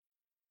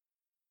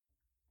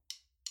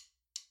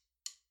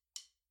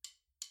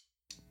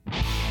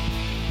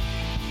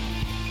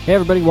Hey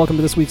everybody, welcome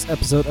to this week's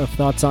episode of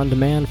Thoughts on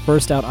Demand.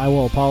 First out, I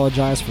will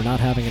apologize for not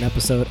having an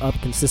episode up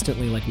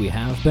consistently like we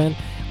have been.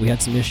 We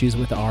had some issues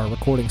with our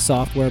recording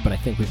software, but I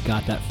think we've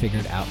got that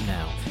figured out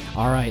now.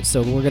 Alright,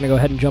 so we're going to go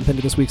ahead and jump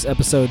into this week's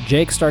episode.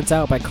 Jake starts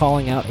out by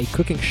calling out a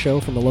cooking show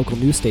from a local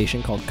news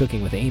station called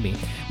Cooking with Amy.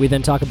 We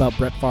then talk about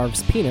Brett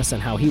Favre's penis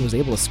and how he was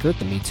able to skirt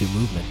the Me Too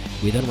movement.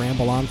 We then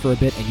ramble on for a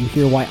bit, and you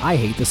hear why I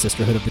hate the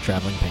Sisterhood of the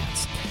Traveling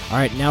Pants.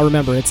 Alright, now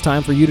remember, it's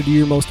time for you to do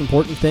your most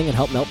important thing and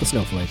help melt the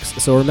snowflakes.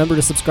 So remember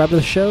to subscribe to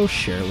the show,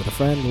 share it with a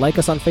friend, like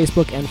us on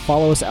Facebook, and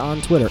follow us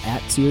on Twitter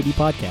at COD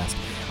Podcast.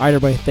 Alright,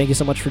 everybody, thank you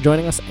so much for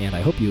joining us, and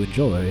I hope you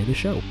enjoy the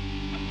show.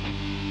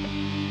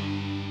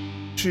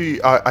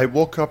 Actually, I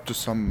woke up to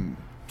some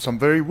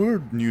very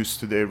weird news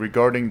today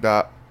regarding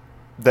the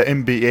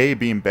NBA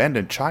being banned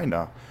in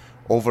China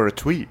over a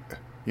tweet,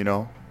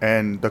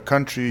 and the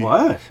country...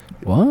 What?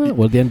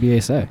 What did the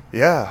NBA say?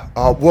 Yeah.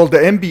 Well, the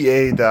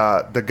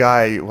NBA, the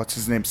guy, what's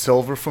his name,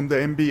 Silver from the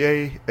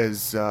NBA,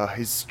 is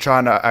he's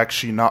trying to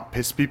actually not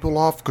piss people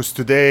off, because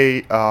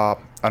today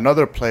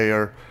another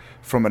player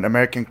from an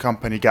American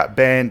company got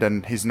banned,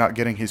 and he's not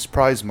getting his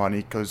prize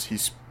money because he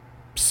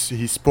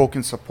spoke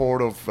in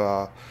support of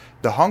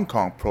the Hong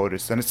Kong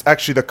protests. And it's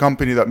actually the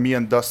company that me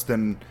and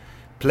Dustin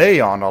play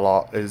on a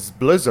lot is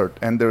Blizzard,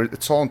 and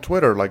it's all on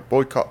Twitter, like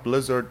boycott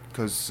Blizzard,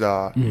 because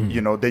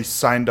they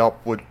signed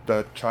up with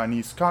the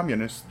Chinese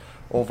communists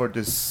over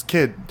this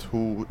kid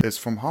who is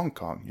from Hong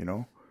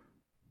Kong,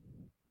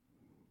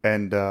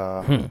 and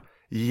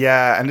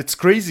yeah, and it's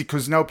crazy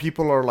because now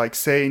people are like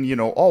saying,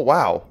 oh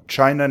wow,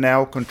 China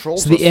now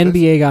controls. So the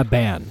NBA got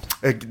banned.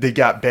 They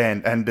got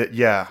banned, and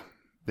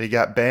they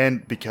got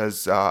banned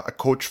because a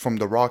coach from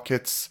the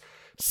Rockets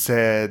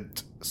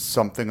said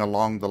something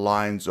along the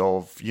lines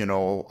of,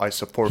 I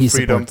support freedom. He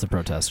supports the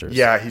protesters.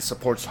 Yeah, he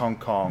supports Hong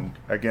Kong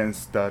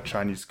against the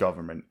Chinese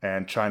government,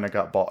 and China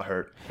got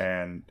butthurt,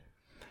 and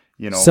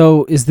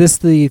So is this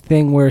the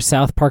thing where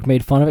South Park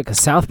made fun of it?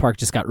 Because South Park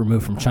just got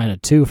removed from China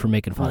too for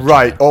making fun of it.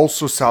 Right,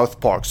 also South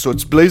Park. So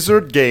it's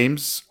Blizzard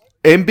Games,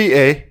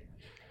 NBA,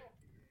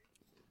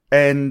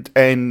 and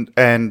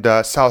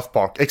South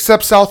Park.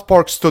 Except South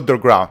Park stood their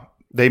ground.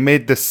 They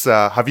made this.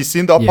 Have you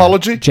seen the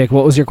apology? Jake,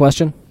 what was your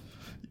question?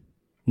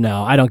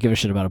 No, I don't give a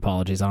shit about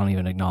apologies. I don't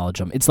even acknowledge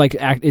them. It's like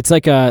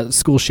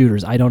school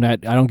shooters. I don't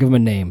give them a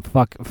name.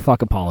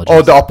 Fuck apologies.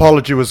 Oh, the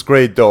apology was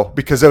great though,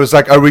 because it was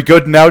like, "Are we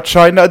good now,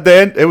 China?" At the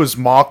end, it was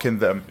mocking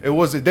them. They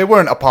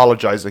weren't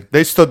apologizing.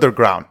 They stood their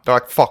ground. They're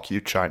like, "Fuck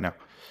you, China."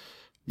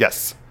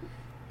 Yes.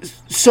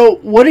 So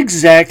what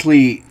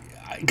exactly?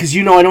 Because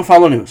I don't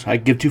follow news. I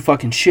give two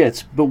fucking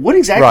shits. But what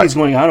exactly is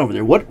going on over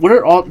there? What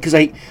are all? Because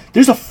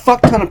there's a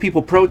fuck ton of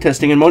people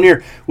protesting. And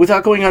Monir,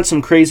 without going on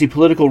some crazy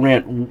political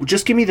rant,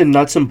 just give me the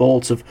nuts and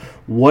bolts of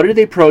what are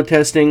they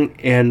protesting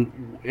and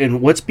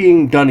what's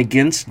being done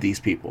against these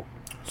people.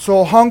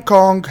 So Hong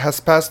Kong has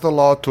passed a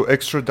law to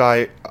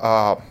extradite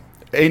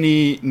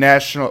any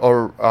national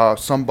or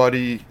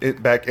somebody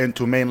back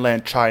into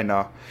mainland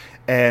China,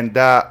 and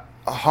that.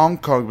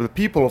 The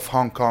people of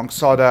Hong Kong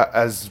saw that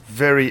as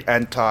very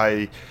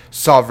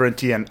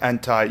anti-sovereignty and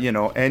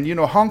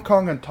Hong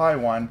Kong and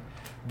Taiwan,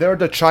 they're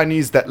the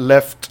Chinese that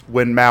left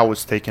when Mao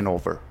was taken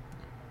over.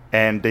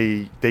 And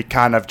they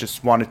kind of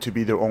just wanted to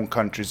be their own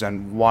countries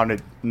and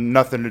wanted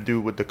nothing to do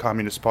with the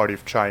Communist Party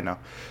of China.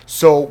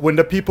 So when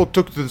the people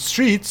took to the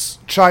streets,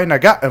 China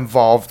got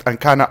involved and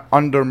kind of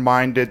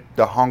undermined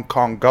the Hong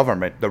Kong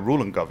government, the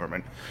ruling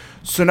government.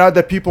 So now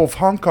the people of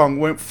Hong Kong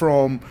went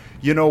from,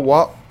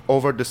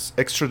 over this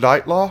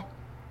extradite law,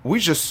 we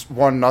just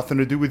want nothing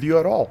to do with you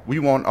at all. We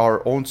want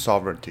our own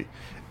sovereignty.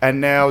 And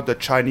now the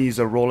Chinese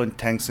are rolling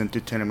tanks into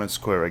Tiananmen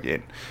Square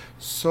again.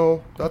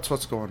 So that's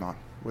what's going on,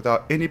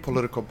 without any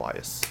political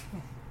bias.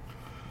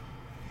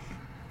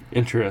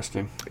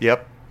 Interesting.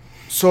 Yep.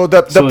 So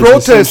the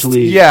protest,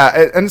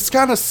 and it's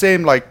kind of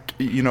same, like,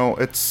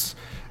 it's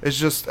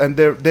just, and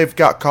they've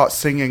got caught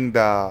singing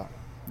the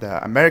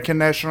American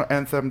national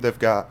anthem. They've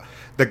got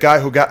the guy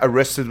who got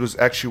arrested was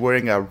actually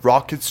wearing a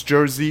Rockets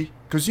jersey,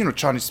 because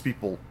Chinese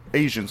people,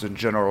 Asians in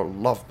general,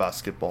 love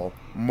basketball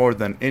more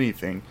than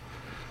anything,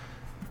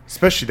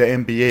 especially the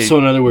NBA. So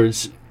in other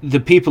words, the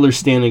people are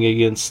standing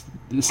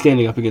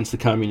up against the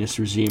communist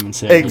regime and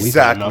saying, exactly, we've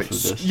had enough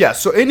of this. Yeah.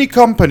 So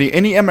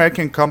any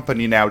American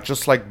company now,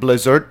 just like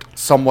Blizzard,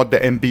 somewhat the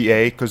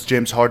NBA, because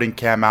James Harden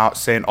came out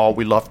saying, "Oh,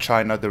 we love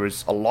China." There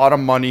is a lot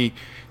of money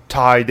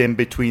tied in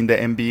between the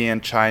NBA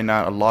and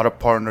China, a lot of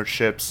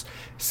partnerships.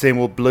 Same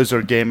with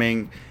Blizzard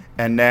Gaming.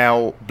 And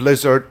now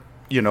Blizzard,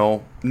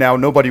 now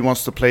nobody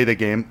wants to play the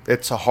game.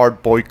 It's a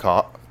hard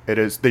boycott. It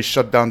is. They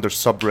shut down their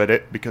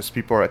subreddit because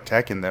people are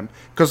attacking them.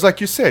 Because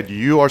like you said,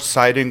 you are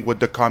siding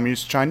with the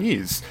communist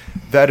Chinese.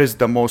 That is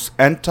the most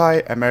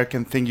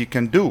anti-American thing you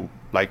can do.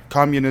 Like,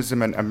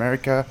 communism in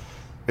America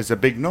is a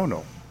big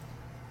no-no.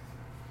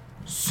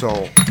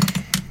 So,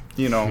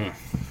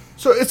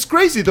 So it's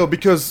crazy though,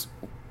 because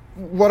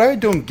what I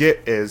don't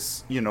get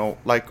is,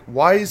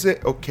 why is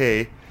it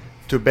okay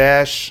to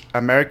bash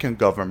American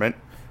government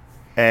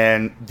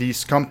and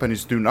these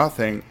companies do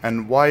nothing,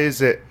 and why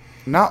is it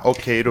not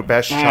okay to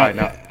bash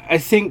China? I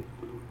think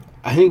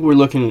I think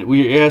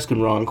we're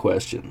asking wrong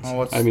questions.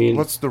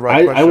 What's the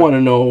right question? I want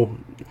to know,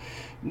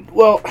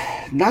 well,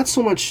 not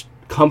so much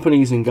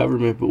companies and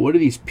government, but what are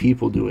these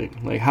people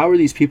doing? Like, how are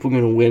these people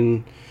going to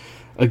win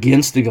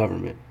against the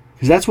government?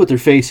 Because that's what they're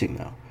facing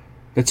now.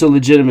 That's a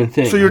legitimate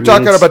thing. So you're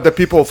talking about the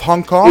people of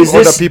Hong Kong or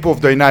the people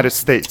of the United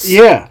States?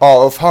 Yeah.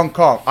 Oh, of Hong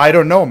Kong. I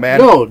don't know, man.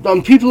 No,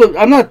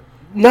 I'm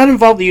not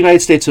involved in the United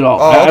States at all.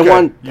 Oh,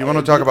 okay. You want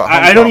to talk about Hong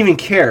Kong? I don't even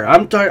care.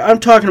 I'm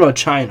talking about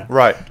China.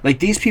 Right. Like,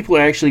 these people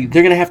they're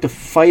going to have to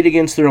fight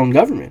against their own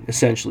government,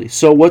 essentially.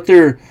 So what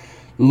they're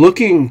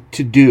looking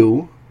to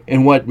do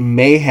and what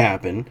may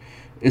happen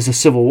is a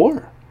civil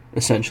war,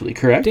 essentially,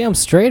 correct? Damn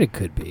straight it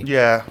could be.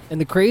 Yeah. And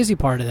the crazy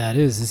part of that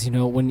is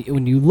when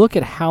you look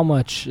at how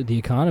much the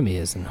economy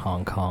is in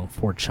Hong Kong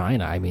for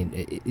China, I mean,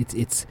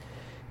 it's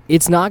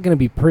not going to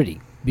be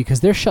pretty because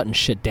they're shutting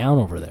shit down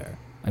over there.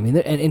 I mean,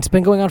 and it's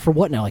been going on for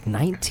what now, like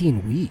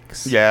 19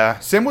 weeks? Yeah.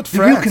 Same with The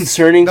France. real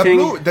concerning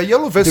thing... the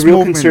Yellow Vest The real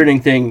movement.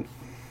 concerning thing...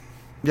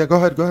 Yeah, go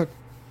ahead.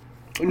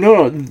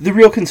 No, the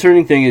real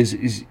concerning thing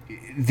is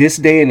this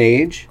day and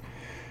age,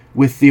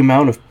 with the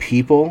amount of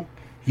people...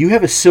 You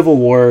have a civil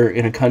war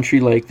in a country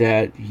like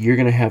that, you're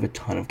going to have a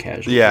ton of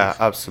casualties. Yeah,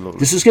 absolutely.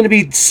 This is going to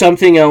be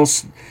something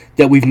else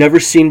that we've never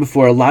seen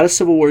before. A lot of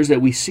civil wars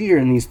that we see are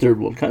in these third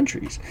world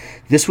countries.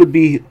 This would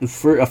be a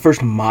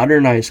first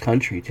modernized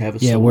country to have a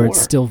civil war. Yeah, where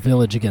it's still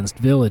village against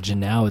village, and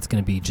now it's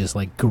going to be just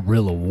like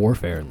guerrilla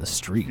warfare in the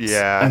streets.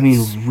 Yeah. I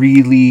mean,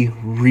 really,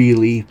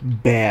 really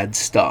bad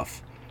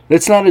stuff.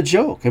 That's not a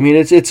joke. I mean,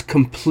 it's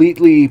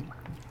completely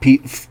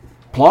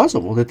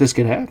plausible that this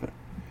could happen.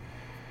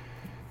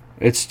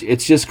 It's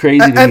just crazy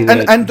to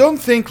me and don't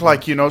think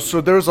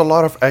so there's a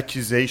lot of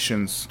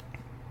accusations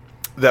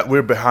that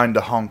we're behind the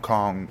Hong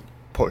Kong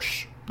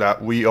push,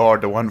 that we are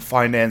the one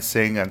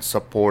financing and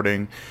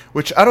supporting,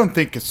 which I don't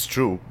think is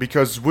true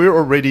because we're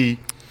already...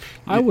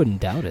 I wouldn't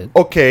doubt it.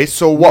 Okay,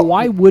 so what?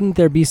 Why wouldn't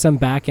there be some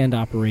back-end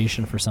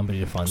operation for somebody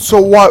to fund? So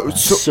what? Like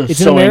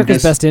it's in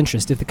America's best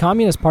interest. If the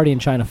Communist Party in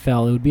China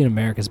fell, it would be in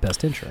America's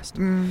best interest.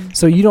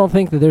 So you don't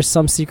think that there's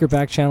some secret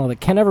back channel that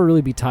can never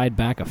really be tied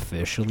back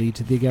officially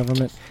to the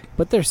government,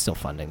 but they're still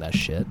funding that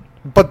shit.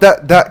 But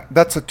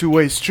that's a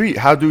two-way street.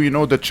 How do you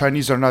know the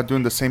Chinese are not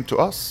doing the same to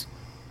us?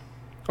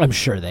 I'm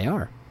sure they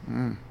are.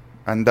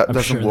 And that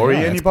doesn't worry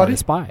anybody?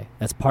 That's part of spy.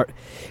 That's part.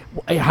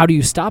 How do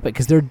you stop it?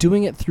 Because they're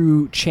doing it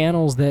through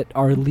channels that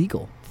are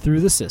illegal through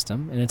the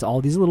system, and it's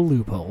all these little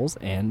loopholes.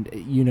 And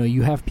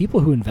you have people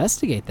who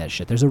investigate that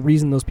shit. There's a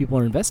reason those people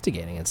are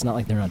investigating. It's not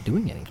like they're not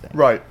doing anything.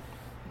 Right.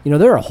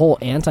 There are whole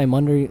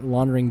anti-money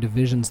laundering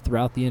divisions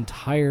throughout the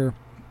entire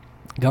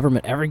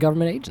government, every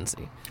government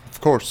agency.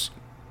 Of course.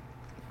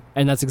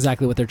 And that's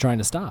exactly what they're trying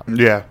to stop.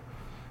 Yeah.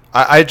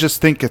 I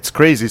just think it's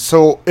crazy.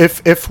 So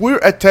if we're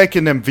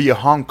attacking them via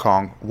Hong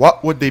Kong,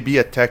 what would they be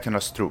attacking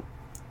us through?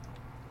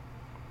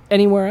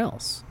 Anywhere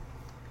else.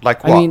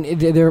 Like what? I mean,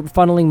 they're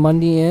funneling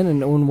money in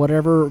and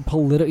whatever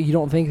political... You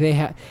don't think they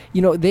have...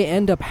 they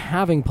end up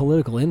having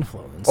political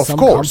influence. Of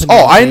course.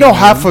 Oh, I know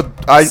half of...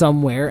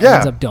 somewhere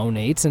ends up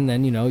donates, and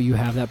then, you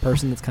have that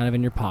person that's kind of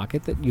in your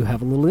pocket that you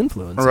have a little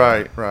influence.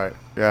 Right,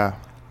 yeah.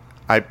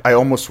 I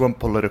almost went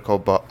political,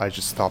 but I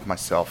just stopped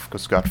myself,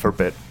 because God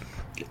forbid.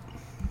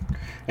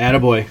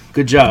 Attaboy.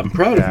 Good job. I'm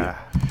proud of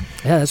you.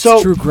 Yeah, that's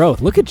true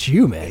growth. Look at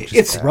you, man.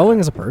 It's growing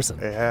as a person.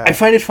 Yeah. I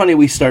find it funny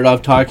we start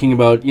off talking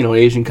about,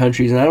 Asian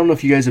countries, and I don't know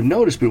if you guys have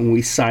noticed, but when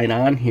we sign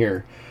on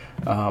here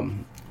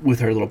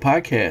with our little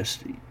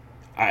podcast,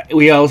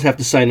 we always have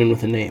to sign in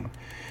with a name.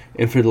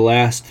 And for the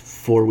last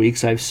 4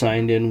 weeks, I've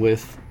signed in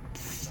with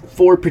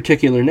 4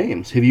 particular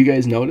names. Have you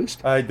guys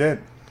noticed? I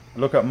did.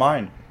 Look at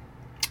mine.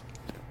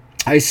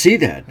 I see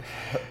that.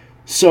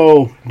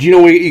 So, do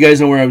you guys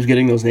know where I was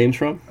getting those names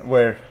from?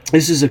 Where?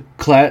 This is a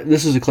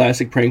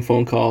classic prank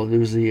phone call. There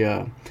was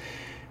the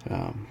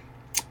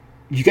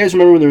you guys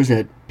remember when there was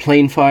that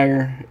plane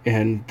fire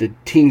and the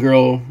teen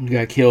girl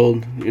got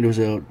killed? It was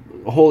a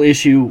whole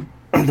issue.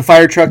 The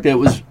fire truck that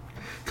was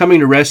coming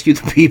to rescue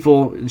the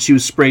people, and she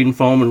was sprayed in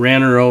foam and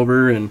ran her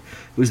over, and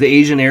it was the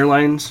Asian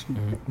Airlines.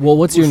 Mm-hmm. Well,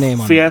 what's your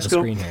name on the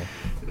screen here?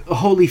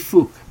 Holy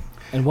Fook.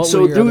 And what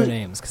were your other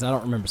names? Because I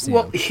don't remember seeing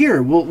them. Well,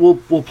 here,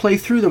 we'll play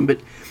through them, but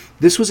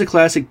this was a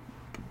classic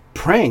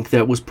prank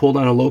that was pulled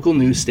on a local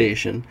news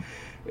station,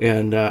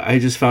 and I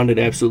just found it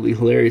absolutely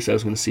hilarious. I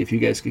was going to see if you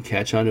guys could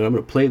catch on to it. I'm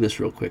going to play this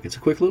real quick. It's a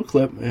quick little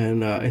clip,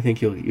 and I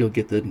think you'll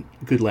get the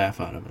good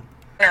laugh out of it.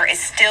 Is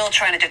still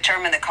trying to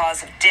determine the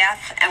cause of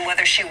death and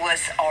whether she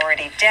was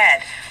already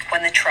dead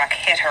when the truck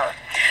hit her.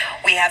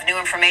 We have new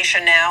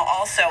information now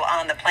also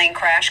on the plane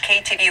crash.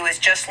 KTVU has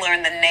just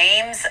learned the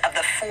names of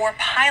the 4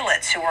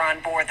 pilots who were on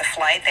board the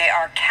flight. They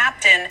are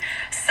Captain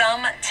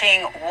Sum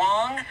Ting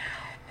Wong,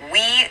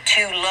 Wee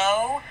Tu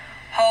Lo,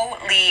 Ho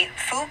Lee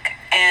Fook,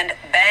 and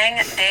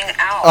Bang Ding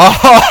Ao.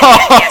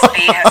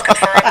 NTSB has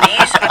confirmed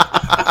these.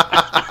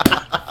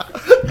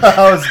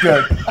 That was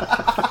good.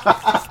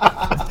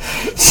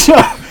 So,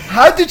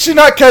 how did you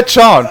not catch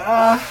on?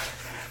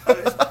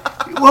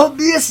 Well,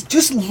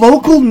 just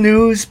local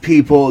news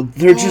people,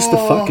 they're just the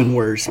fucking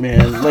worst,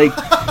 man. Like,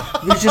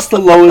 They're just the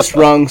lowest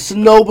rung, so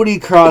nobody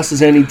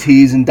crosses any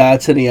T's and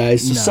dots any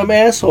I's. So some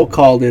asshole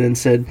called in and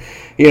said,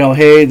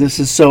 hey, this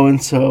is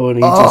so-and-so, and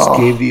he just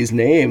gave these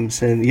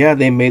names. And, yeah,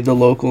 they made the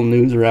local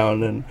news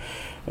round, and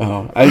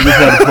I just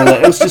had to pull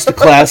it. It was just a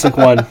classic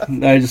one.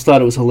 I just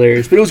thought it was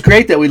hilarious. But it was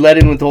great that we let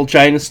in with the whole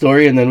China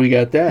story, and then we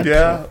got that.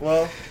 Yeah,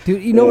 well...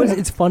 Dude, you know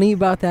what's funny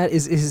about that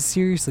is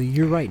seriously,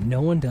 you're right.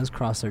 No one does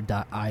cross their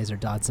I's or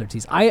dots their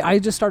T's. I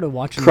just started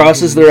watching...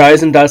 Crosses their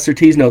I's and dots their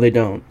T's? No, they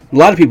don't. A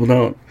lot of people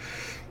don't.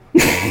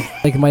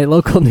 Like my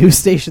local news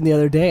station the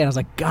other day, and I was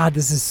like, God,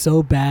 this is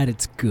so bad,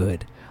 it's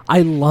good.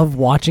 I love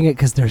watching it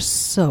because they're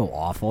so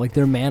awful. Like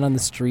their man on the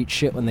street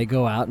shit when they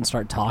go out and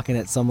start talking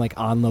at some like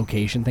on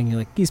location thing. You're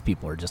like, these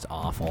people are just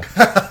awful.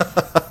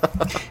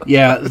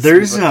 Yeah,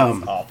 there's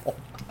awful.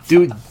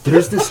 Dude,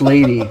 there's this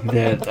lady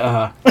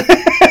that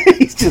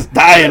he's just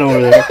dying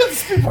over there.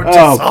 People are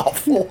just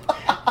awful.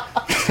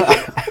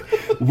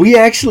 We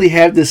actually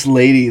have this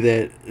lady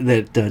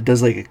that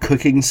does like a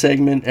cooking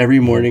segment every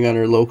morning on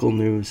her local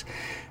news,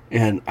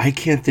 and I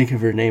can't think of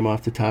her name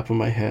off the top of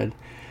my head,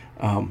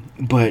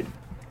 but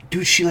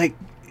dude,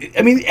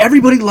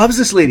 everybody loves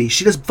this lady.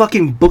 She does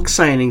fucking book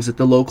signings at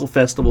the local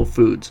festival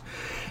foods.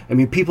 I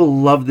mean, people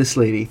love this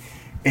lady,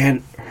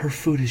 and her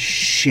food is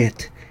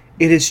shit.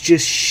 It is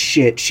just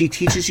shit. She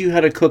teaches you how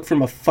to cook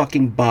from a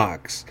fucking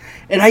box.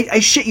 And I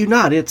shit you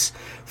not. It's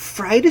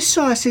fry the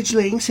sausage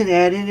links and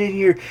add it in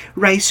your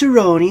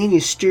rice-a-roni and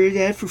you stir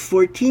that for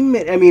 14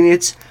 minutes. I mean,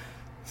 it's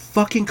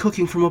fucking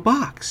cooking from a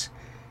box.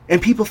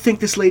 And people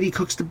think this lady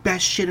cooks the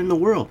best shit in the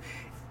world.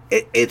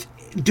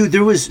 Dude,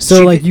 there was...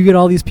 So, like, you get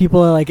all these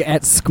people, like,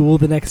 at school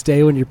the next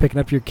day when you're picking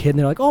up your kid, and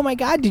they're like, oh, my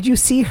God, did you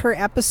see her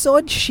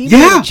episode? She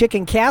made a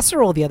chicken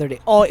casserole the other day.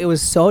 Oh, it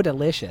was so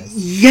delicious.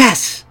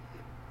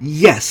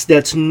 Yes,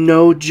 that's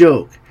no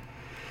joke.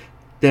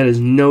 That is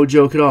no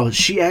joke at all.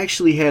 She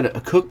actually had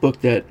a cookbook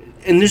that...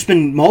 And there's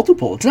been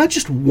multiple. It's not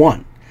just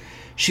one.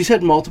 She's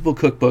had multiple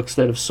cookbooks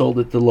that have sold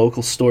at the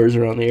local stores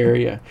around the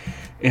area.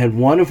 And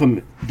one of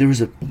them,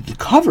 the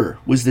cover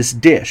was this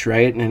dish,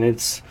 right? And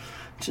it's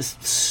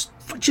just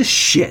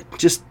shit.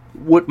 Just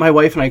what my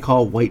wife and I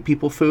call white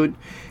people food.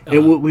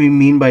 And what we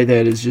mean by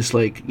that is just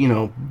like,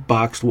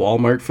 boxed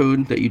Walmart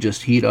food that you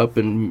just heat up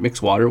and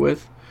mix water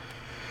with.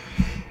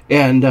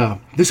 And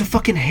there's a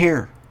fucking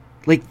hair.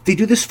 Like, they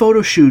do this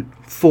photo shoot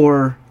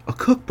for a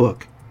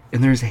cookbook,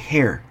 and there's a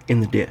hair in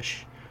the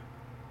dish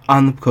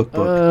on the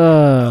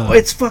cookbook.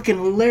 It's fucking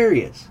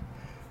hilarious.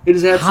 It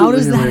is absolutely How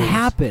does hilarious. that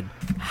happen?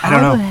 I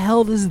don't know. How the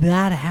hell does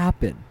that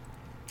happen?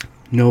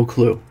 No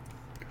clue.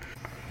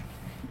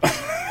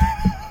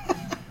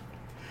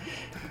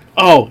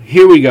 Oh,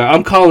 here we go.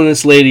 I'm calling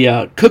this lady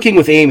out. Cooking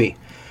with Amy.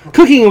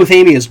 Cooking with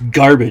Amy is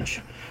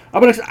garbage.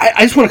 I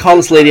just want to call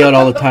this lady out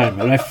all the time,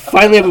 and I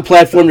finally have a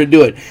platform to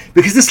do it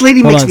because this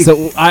lady makes me.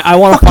 So I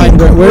want to find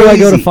where do I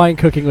go to find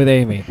Cooking with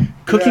Amy?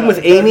 Cooking with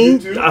Amy,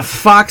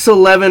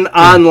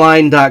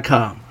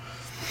 fox11online.com.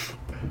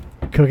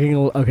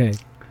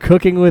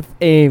 Cooking with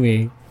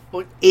Amy.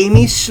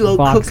 Amy's slow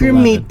Fox cooker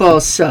 11.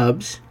 meatball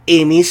subs.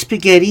 Amy's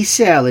spaghetti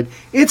salad.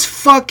 It's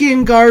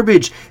fucking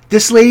garbage.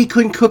 This lady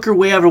couldn't cook her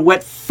way out of a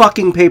wet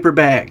fucking paper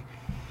bag.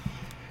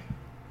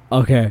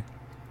 Okay.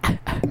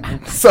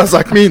 Sounds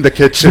like me in the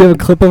Do you kitchen. have a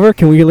clip of her?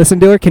 Can we listen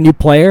to her? Can you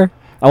play her?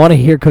 I want to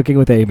hear Cooking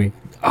with Amy.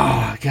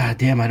 Oh, god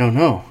damn, I don't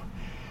know.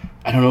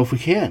 I don't know if we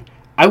can.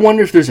 I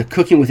wonder if there's a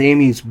Cooking with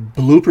Amy's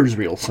bloopers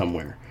reel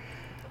somewhere.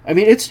 I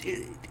mean, it's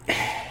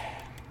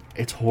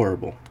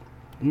horrible.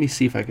 Let me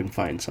see if I can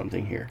find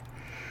something here.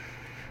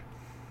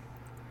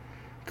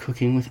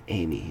 Cooking with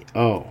Amy.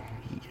 Oh,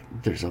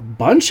 there's a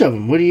bunch of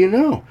them. What do you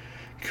know?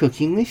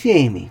 Cooking with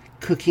Amy.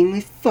 Cooking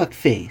with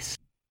Fuckface.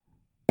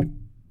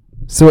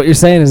 So what you're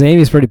saying is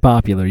Amy's pretty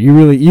popular.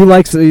 You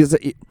like.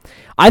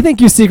 I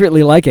think you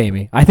secretly like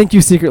Amy. I think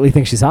you secretly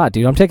think she's hot,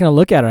 dude. I'm taking a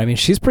look at her. I mean,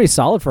 she's pretty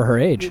solid for her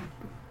age.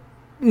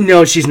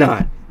 No, she's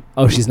not.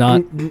 Oh, she's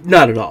not?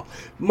 Not at all.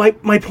 My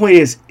point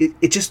is,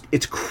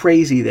 it's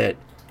crazy that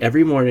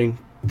every morning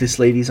this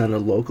lady's on the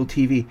local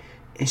TV,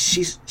 and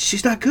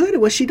she's not good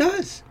at what she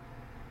does.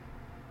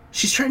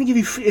 She's trying to give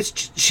you...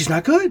 she's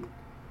not good.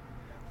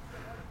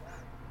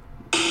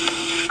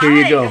 Here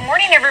you go. Good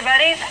morning,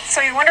 everybody. So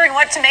you're wondering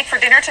what to make for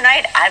dinner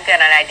tonight? I've got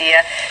an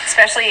idea.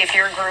 Especially if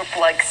your group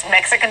likes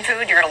Mexican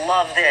food, you're going to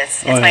love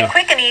this. It's my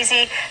quick and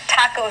easy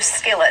taco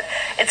skillet.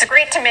 It's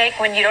great to make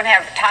when you don't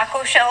have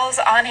taco shells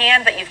on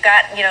hand, but you've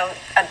got,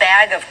 a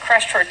bag of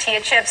crushed tortilla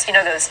chips,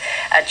 those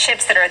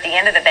chips that are at the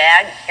end of the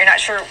bag. You're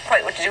not sure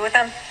quite what to do with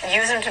them?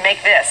 Use them to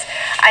make this.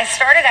 I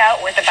started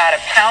out with about 1.5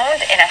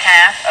 pounds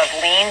of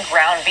lean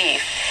ground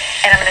beef,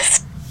 and I'm going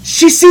to...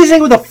 She's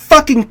seasoning with a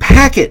fucking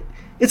packet.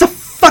 It's a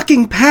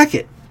fucking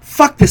packet.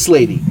 Fuck this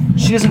lady.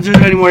 She doesn't do it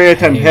anymore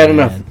airtime. Had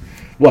enough.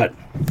 What?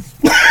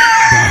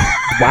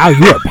 Wow,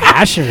 you are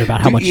passionate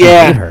about how much you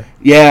hate her.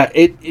 Yeah,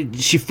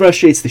 she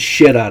frustrates the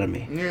shit out of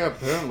me. Yeah,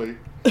 apparently.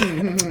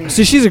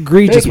 So she's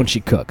egregious when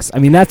she cooks. I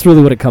mean, that's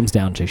really what it comes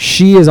down to.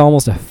 She is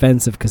almost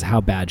offensive because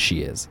how bad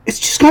she is. It's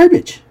just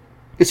garbage.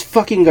 It's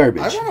fucking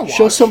garbage.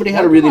 Show somebody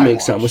how to really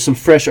make something with some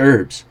fresh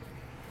herbs.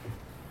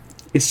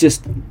 It's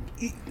just...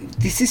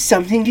 this is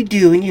something to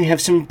do when you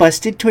have some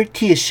busted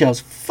tortilla shells.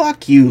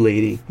 Fuck you,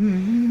 lady.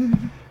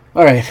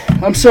 All right,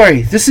 I'm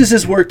sorry. This is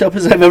as worked up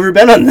as I've ever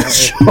been on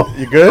this show.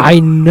 You good? I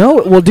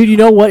know. Well, dude, you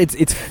know what?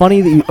 It's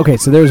funny that you... Okay,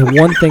 so there's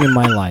one thing in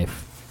my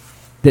life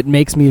that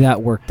makes me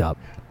that worked up.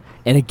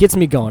 And it gets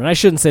me going. And I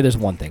shouldn't say there's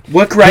one thing.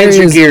 What grinds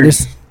your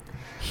gears?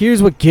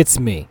 Here's what gets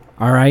me,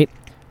 all right?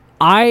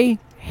 I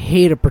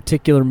hate a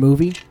particular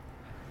movie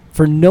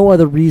for no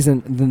other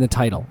reason than the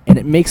title. And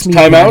it makes me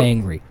Time out?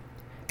 angry.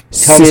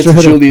 Tell me it's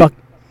a Julia...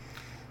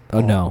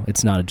 Oh, no.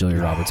 It's not a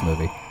Julia Roberts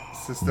movie.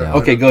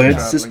 Sisterhood. Okay, go ahead.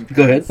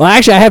 Go ahead. Well,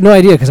 actually, I have no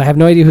idea because I have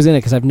no idea who's in it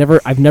because I've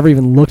never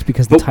even looked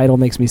because the title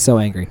makes me so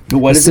angry.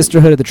 What is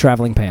Sisterhood of the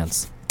Traveling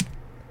Pants.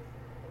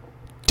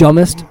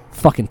 Dumbest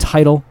fucking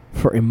title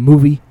for a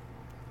movie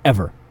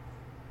ever.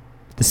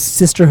 The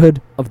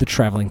Sisterhood of the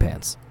Traveling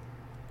Pants.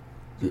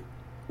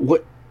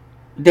 What?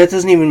 That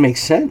doesn't even make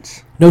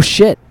sense. No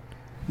shit.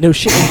 And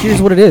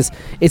here's what it is.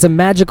 It's a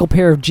magical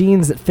pair of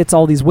jeans that fits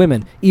all these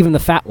women, even the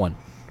fat one.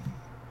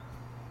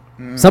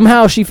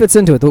 Somehow she fits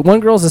into it. The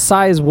one girl's a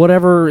size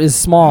whatever is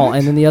small,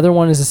 and then the other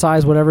one is a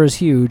size whatever is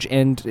huge,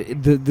 and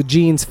the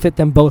jeans fit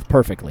them both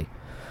perfectly.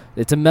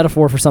 It's a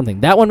metaphor for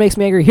something. That one makes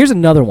me angry. Here's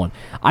another one.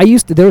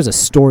 There was a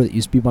store that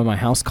used to be by my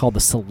house called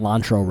the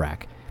Cilantro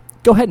Rack.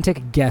 Go ahead and take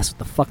a guess what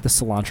the fuck the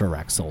Cilantro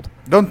Rack sold.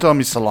 Don't tell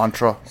me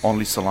cilantro.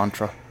 Only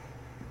cilantro.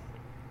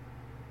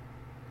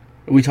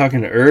 Are we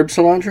talking herb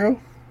cilantro?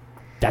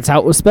 That's how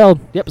it was spelled.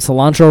 Yep,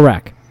 Cilantro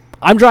Rack.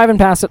 I'm driving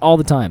past it all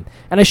the time.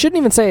 And I shouldn't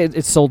even say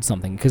it sold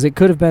something, because it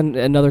could have been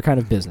another kind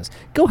of business.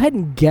 Go ahead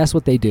and guess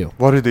what they do.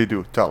 What do they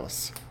do? Tell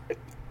us.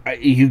 I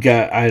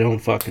don't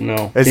fucking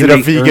know. Is it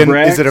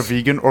a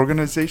vegan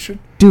organization?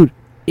 Dude,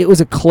 it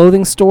was a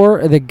clothing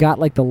store that got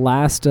like the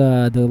last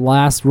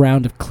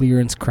round of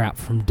clearance crap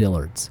from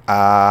Dillard's.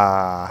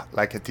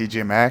 Like a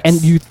TJ Maxx?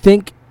 And you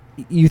think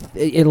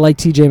like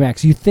TJ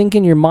Maxx. You think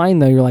in your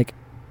mind though, you're like,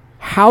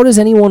 how does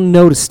anyone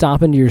know to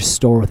stop into your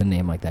store with a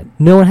name like that?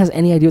 No one has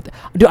any idea.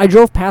 Dude, I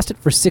drove past it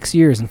for 6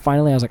 years, and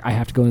finally I was like, I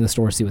have to go into the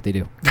store and see what they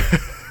do.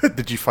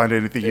 Did you find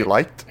anything you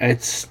liked?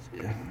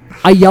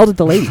 I yelled at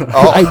the lady.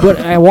 Oh.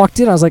 I walked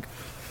in, I was like,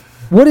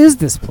 what is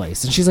this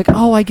place? And she's like,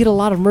 oh, I get a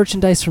lot of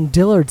merchandise from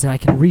Dillard's, and I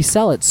can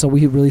resell it, so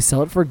we really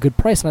sell it for a good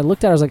price. And I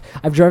looked at her, I was like,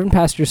 I've driven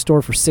past your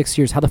store for 6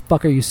 years. How the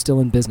fuck are you still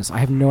in business? I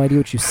have no idea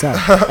what you sell.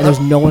 And there's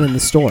no one in the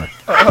store.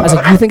 I was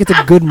like, you think it's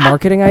a good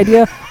marketing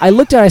idea? I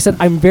looked at her, I said,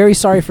 I'm very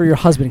sorry for your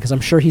husband, because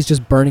I'm sure he's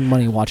just burning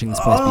money watching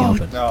this place be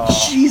open. No.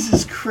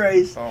 Jesus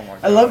Christ. Oh my God.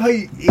 I love how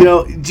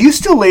do you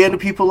still lay into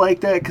people like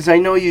that? Because I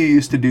know you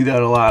used to do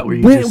that a lot, where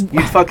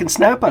you'd fucking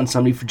snap on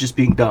somebody for just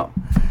being dumb.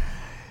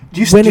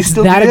 When it's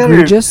that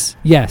egregious?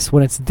 Yes,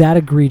 when it's that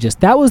egregious.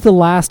 That was the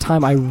last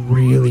time I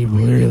really,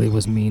 really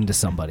was mean to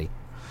somebody.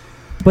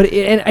 But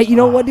you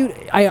know what, dude?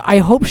 I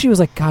hope she was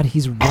like, God,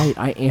 he's right.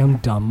 I am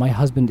dumb. My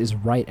husband is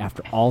right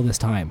after all this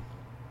time.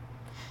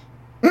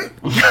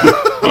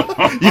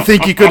 You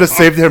think you could have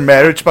saved her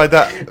marriage by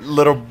that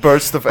little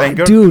burst of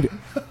anger? Dude,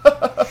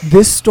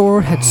 this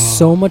store had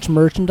so much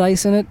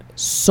merchandise in it.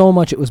 So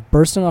much. It was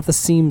bursting off the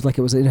seams like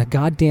it was in a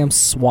goddamn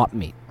swap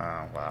meet.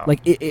 Oh, wow. Like,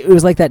 it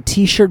was like that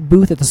T-shirt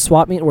booth at the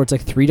swap meet where it's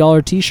like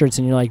 $3 T-shirts,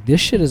 and you're like,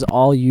 this shit is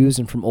all used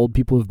and from old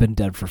people who've been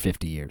dead for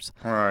 50 years.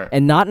 All right.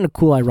 And not in a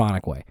cool,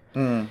 ironic way.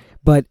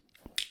 But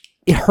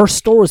her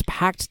store was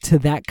packed to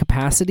that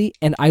capacity,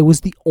 and I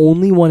was the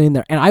only one in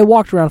there. And I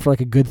walked around for like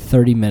a good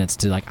 30 minutes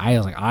to I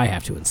was like, I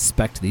have to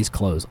inspect these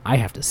clothes. I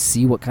have to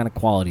see what kind of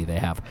quality they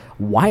have.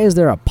 Why is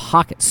there a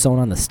pocket sewn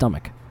on the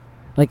stomach?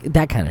 Like,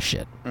 that kind of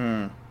shit.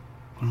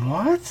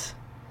 What?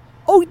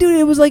 Oh, dude,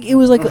 it was like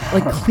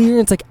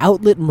clearance, like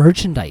outlet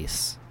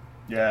merchandise.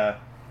 Yeah.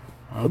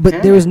 Okay.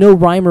 But there was no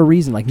rhyme or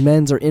reason, like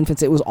men's or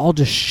infants. It was all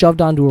just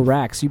shoved onto a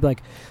rack. So you'd be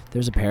like,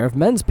 there's a pair of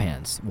men's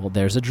pants. Well,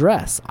 there's a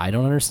dress. I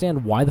don't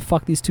understand why the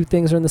fuck these two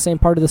things are in the same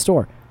part of the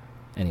store.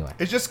 Anyway.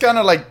 It's just kind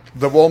of like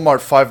the Walmart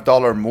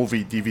 $5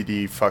 movie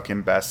DVD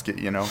fucking basket,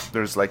 you know?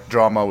 There's like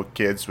drama with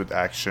kids, with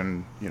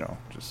action, you know,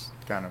 just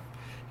kind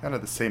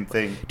of the same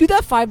thing. Dude,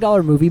 that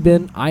 $5 movie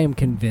bin, I am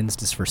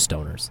convinced is for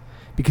stoners.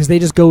 Because they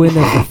just go in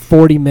there for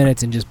 40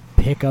 minutes and just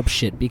pick up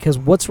shit. Because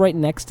what's right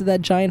next to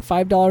that giant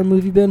 $5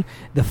 movie bin?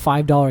 The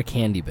 $5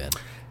 candy bin.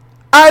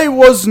 I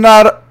was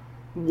not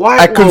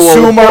a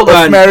consumer of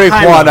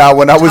marijuana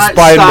when I was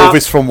buying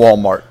movies from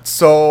Walmart.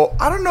 So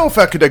I don't know if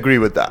I could agree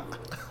with that.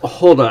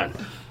 Hold on.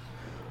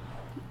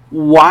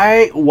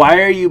 Why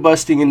are you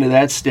busting into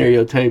that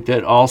stereotype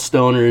that all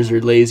stoners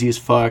are lazy as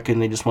fuck and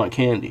they just want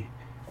candy?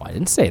 Well, I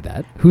didn't say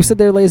that. Who said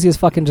they're lazy as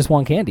fuck and just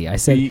want candy? I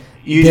said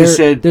you just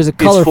said there's a it's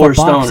colorful for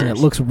box stoners. and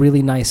it looks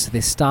really nice. So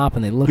they stop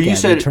and they look at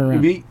it and they turn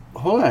around.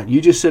 Hold on.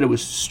 You just said it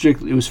was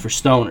for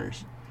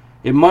stoners.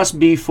 It must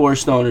be for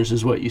stoners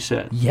is what you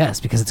said. Yes,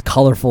 because it's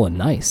colorful and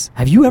nice.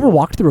 Have you ever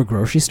walked through a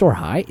grocery store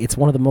high? It's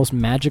one of the most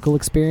magical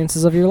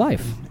experiences of your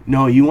life.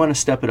 No, you want to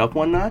step it up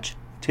one notch?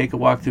 Take a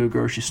walk through a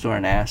grocery store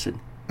on acid.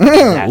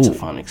 That's a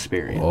fun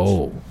experience.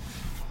 Oh.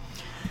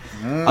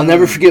 I'll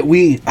never forget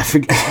I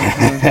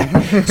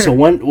forget. So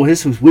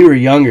we were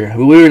younger.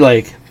 We were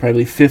like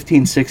probably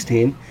 15,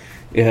 16,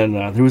 and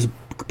there was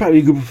a probably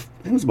a group of,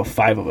 I think it was about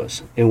 5 of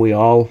us, and we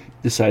all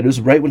decided, it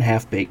was right when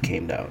Half Baked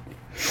came out,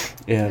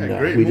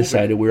 and we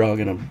decided we were all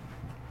going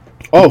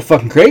to,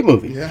 fucking great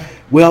movie. Yeah.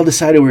 We all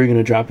decided we were going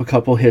to drop a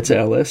couple hits of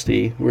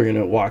LSD, we were going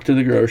to walk to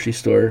the grocery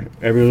store,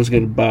 everyone was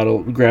going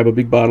to grab a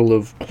big bottle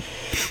of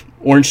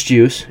orange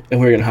juice, and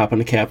we were going to hop on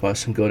the cat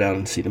bus and go down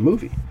and see the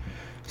movie.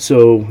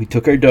 So we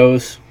took our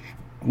dose,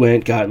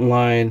 went, got in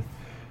line,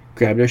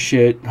 grabbed our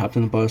shit, hopped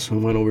on the bus,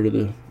 and went over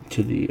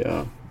to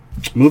the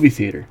movie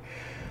theater.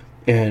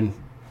 And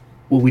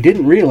what we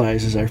didn't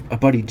realize is our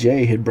buddy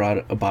Jay had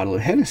brought a bottle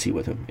of Hennessy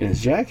with him in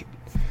his jacket.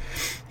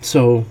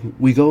 So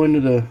we go into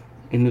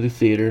the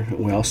theater, and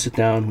we all sit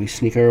down, we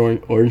sneak our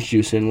orange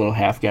juice in, little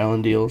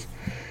half-gallon deals.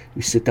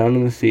 We sit down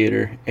in the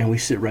theater, and we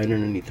sit right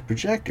underneath the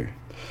projector.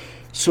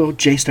 So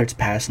Jay starts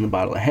passing the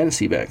bottle of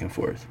Hennessy back and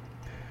forth.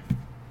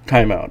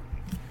 Time out.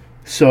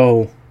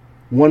 So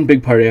one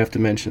big part I have to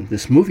mention,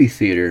 this movie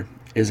theater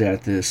is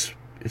at this,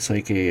 it's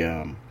like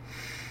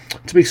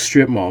it's a big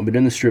strip mall, but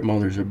in the strip mall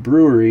there's a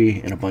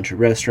brewery and a bunch of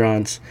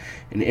restaurants,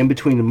 and in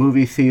between the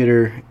movie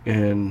theater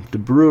and the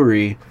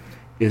brewery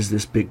is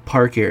this big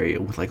park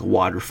area with like a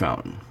water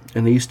fountain.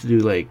 And they used to do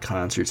like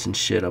concerts and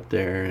shit up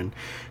there, and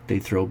they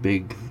throw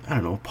big, I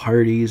don't know,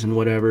 parties and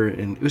whatever,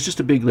 and it was just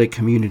a big like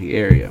community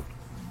area.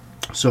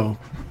 So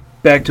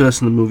back to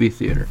us in the movie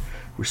theater.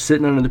 We're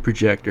sitting under the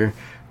projector,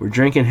 we're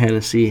drinking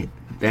Hennessy,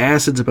 the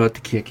acid's about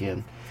to kick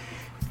in,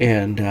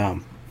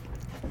 and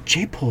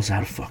Jay pulls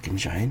out a fucking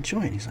giant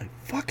joint. He's like,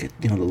 fuck it.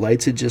 You know, the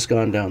lights had just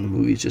gone down, the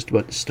movie's just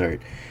about to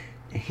start,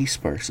 and he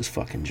sparks his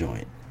fucking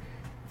joint.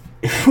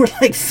 We're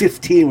like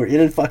 15, we're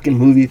in a fucking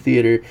movie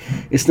theater,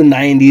 it's the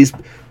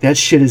 90s, that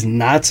shit is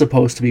not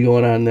supposed to be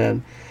going on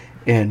then,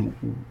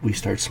 and we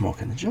start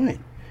smoking the joint.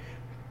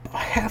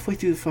 Halfway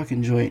through the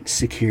fucking joint,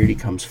 security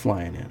comes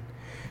flying in.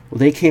 Well,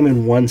 they came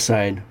in one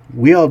side,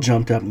 we all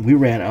jumped up, and we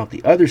ran out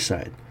the other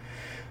side.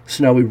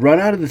 So now we run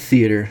out of the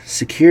theater,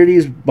 security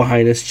is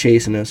behind us,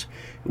 chasing us,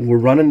 we're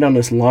running down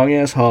this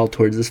long-ass hall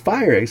towards this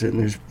fire exit,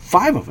 and there's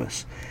 5 of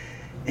us.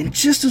 And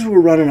just as we're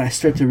running, I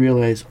start to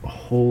realize,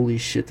 holy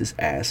shit, this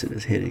acid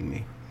is hitting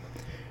me.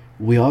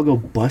 We all go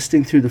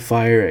busting through the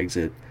fire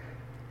exit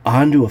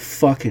onto a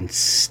fucking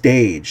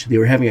stage. They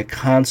were having a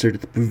concert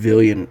at the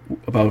pavilion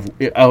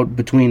out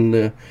between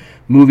the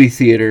movie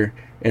theater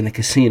and the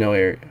casino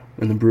area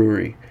and the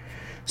brewery.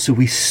 So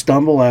we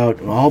stumble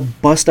out, all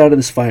bust out of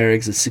this fire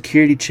exit,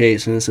 security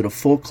chasing us at a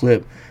full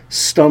clip,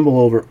 stumble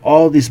over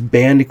all this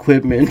band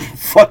equipment,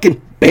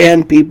 fucking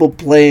band people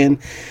playing,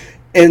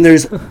 and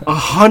there's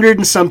 100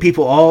 and some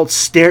people all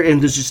stare,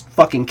 and there's just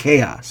fucking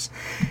chaos.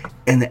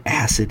 And the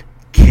acid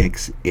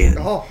kicks in.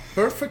 Oh,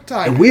 perfect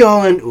time. And we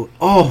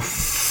all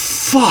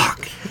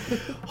fuck.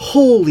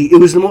 Holy, it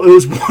was one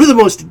of the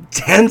most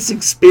intense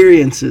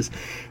experiences.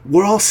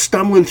 We're all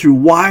stumbling through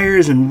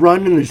wires and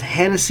running, there's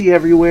Hennessy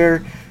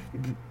everywhere.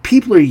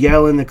 People are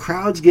yelling, the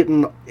crowd's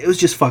getting, it was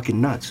just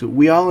fucking nuts. So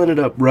we all ended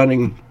up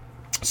running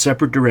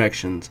separate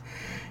directions,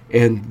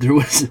 and there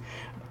was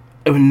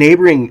a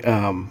neighboring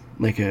I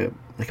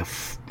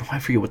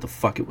forget what the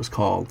fuck it was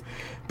called,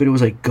 but it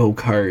was like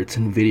go-karts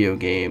and video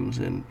games,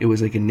 and it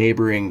was like a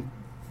neighboring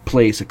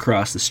place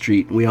across the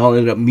street, and we all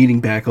ended up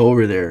meeting back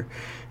over there,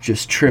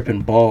 just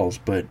tripping balls.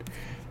 But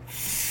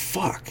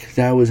fuck,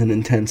 that was an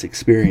intense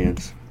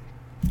experience.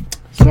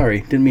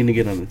 Sorry, didn't mean to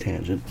get on the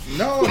tangent.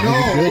 No, we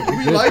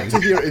like to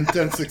hear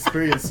intense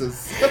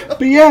experiences.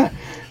 But yeah,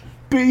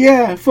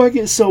 fuck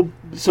it. So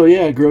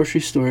yeah,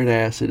 grocery store and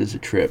acid is a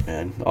trip,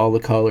 man. All the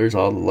colors,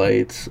 all the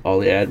lights, all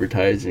the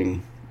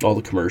advertising, all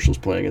the commercials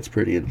playing, it's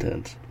pretty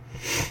intense.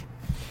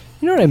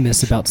 You know what I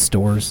miss about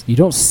stores? You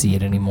don't see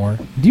it anymore.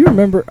 Do you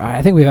remember,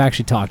 I think we've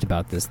actually talked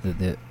about this,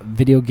 the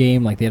video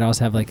game, like they'd always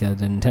have like the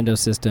Nintendo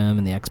system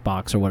and the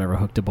Xbox or whatever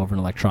hooked up over in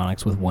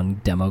electronics with one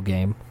demo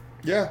game.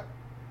 Yeah.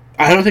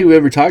 I don't think we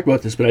ever talked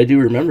about this, but I do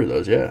remember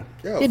those, yeah.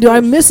 Yeah, dude,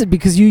 I miss it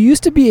because you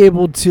used to be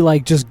able to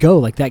like just go,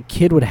 like that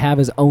kid would have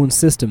his own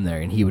system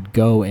there and he would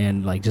go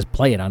and like just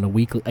play it on a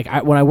weekly, like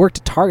when I worked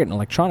at Target in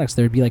electronics,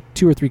 there'd be like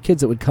 2 or 3 kids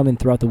that would come in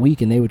throughout the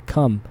week and they would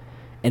come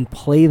and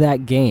play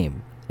that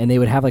game, and they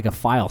would have like a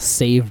file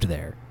saved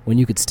there when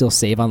you could still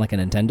save on like a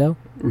Nintendo.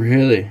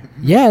 Really?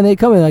 Yeah, and they'd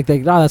come in like,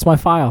 that's my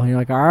file. And you're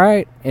like, all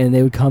right. And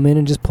they would come in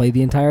and just play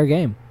the entire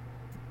game.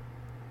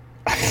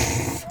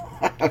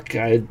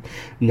 I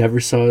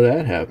never saw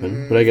that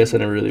happen, but I guess I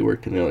never really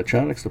worked in the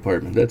electronics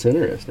department. That's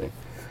interesting.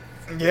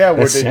 Yeah, were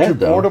That's they sad,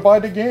 too bored to buy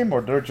the game,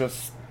 or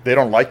they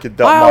don't like it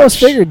that much? I always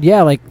figured,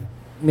 yeah, like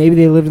maybe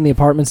they lived in the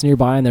apartments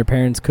nearby and their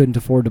parents couldn't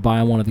afford to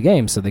buy one of the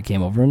games, so they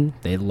came over and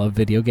they love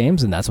video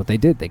games, and that's what they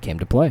did. They came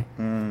to play.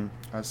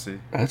 I see.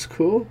 That's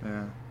cool.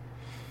 Yeah.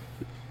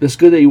 It's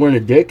good that you weren't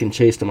a dick and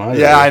chased them out.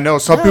 Yeah, I know.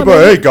 Some people,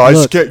 hey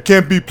guys,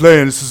 can't be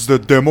playing. This is the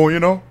demo, you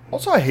know.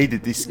 Also, I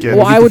hated these kids.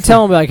 Well, I would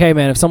tell them like, hey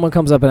man, if someone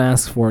comes up and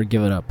asks for it,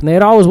 give it up, and they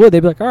always would.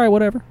 They'd be like, all right,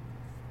 whatever.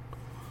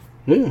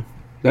 Yeah,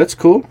 that's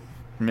cool.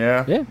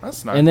 Yeah,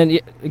 that's nice. And then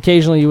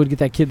occasionally you would get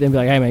that kid and be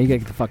like, hey man, you gotta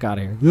get the fuck out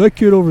of here. That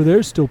kid over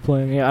there's still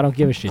playing. Yeah, I don't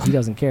give a shit. He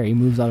doesn't care. He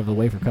moves out of the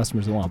way for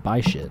customers that want to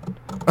buy shit.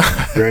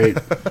 Great.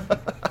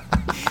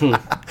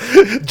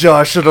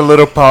 Josh on a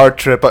little power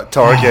trip at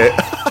Target.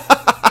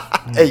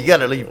 Hey, you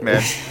gotta leave, man.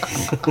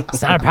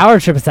 It's not a power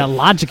trip. It's that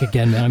logic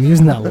again, man. I'm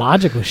using that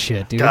logic with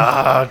shit, dude.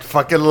 God,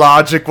 fucking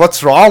logic.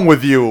 What's wrong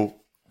with you?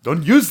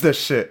 Don't use this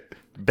shit.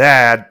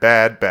 Bad.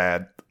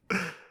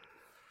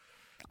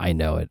 I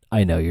know it.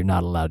 I know you're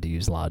not allowed to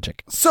use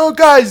logic. So,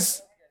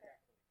 guys,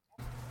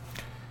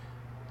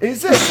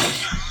 is it?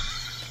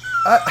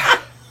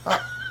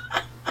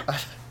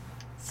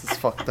 This is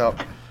fucked up.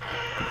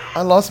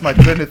 I lost my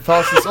train of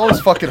thoughts. This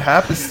always fucking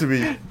happens to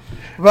me.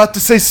 I'm about to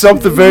say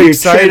something very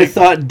exciting. Train of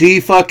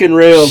thought fucking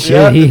railed.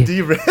 Yeah,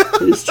 derailed.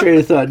 His train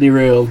of thought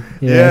derailed.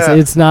 Yeah.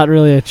 It's not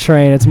really a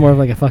train. It's more of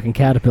like a fucking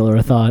caterpillar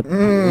of thought.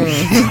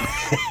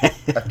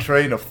 A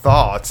train of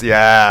thoughts,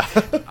 yeah.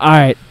 All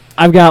right.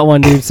 I've got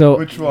one, dude. So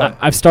Which one?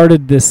 I've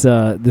started this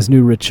this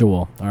new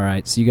ritual. All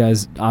right. So you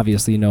guys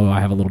obviously know I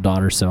have a little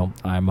daughter, so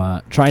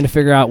I'm trying to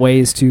figure out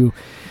ways to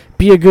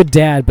be a good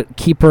dad, but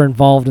keep her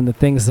involved in the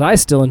things that I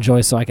still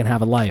enjoy so I can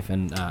have a life.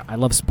 And I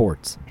love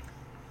sports.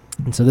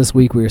 And so this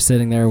week we were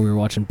sitting there, we were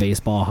watching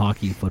baseball,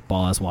 hockey,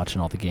 football. I was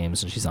watching all the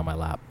games, and she's on my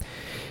lap.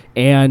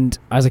 And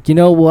I was like, you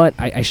know what?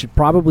 I should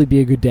probably be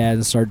a good dad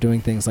and start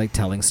doing things like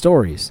telling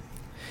stories.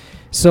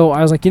 So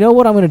I was like, you know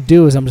what I'm going to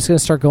do is I'm just going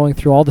to start going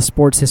through all the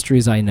sports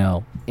histories I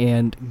know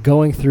and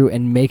going through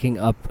and making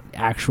up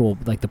actual,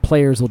 like the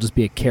players will just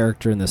be a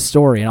character in the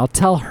story. And I'll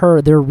tell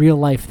her their real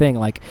life thing.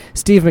 Like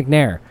Steve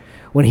McNair,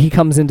 when he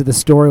comes into the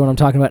story, when I'm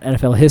talking about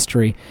NFL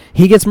history,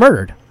 he gets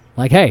murdered.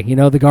 Like, hey,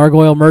 the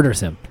gargoyle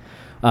murders him.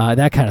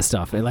 That kind of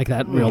stuff, like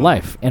that real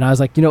life. And I was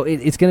like,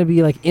 it's going to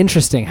be like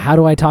interesting. How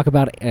do I talk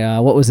about,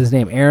 what was his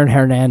name? Aaron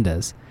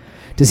Hernandez.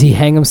 Does he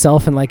hang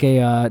himself in like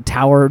a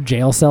tower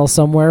jail cell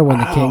somewhere when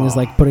the king is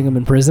like putting him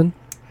in prison?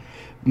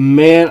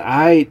 Man,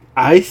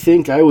 I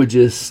think I would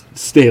just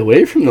stay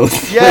away from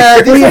those.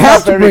 Yeah, well, you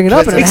have to bring it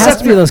up, and it has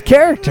to be those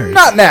characters.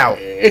 Not now.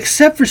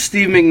 Except for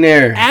Steve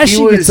McNair. As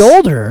she gets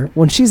older,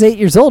 when she's 8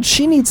 years old,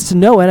 she needs to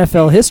know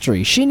NFL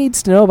history. She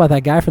needs to know about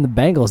that guy from the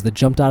Bengals that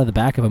jumped out of the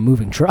back of a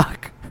moving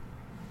truck.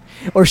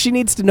 Or she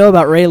needs to know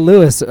about Ray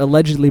Lewis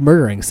allegedly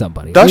murdering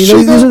somebody. Does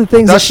she? Those are the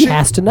things that she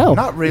has to know.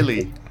 Not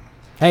really.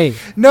 Hey.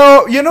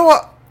 No, you know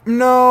what?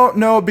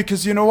 No,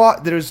 because you know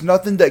what? There's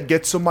nothing that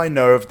gets on my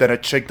nerve than a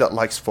chick that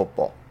likes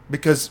football.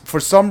 Because for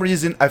some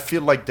reason, I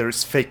feel like there is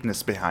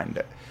fakeness behind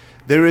it.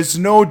 There is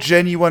no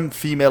genuine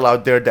female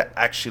out there that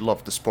actually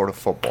loves the sport of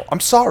football.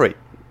 I'm sorry.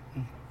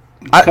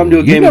 Come to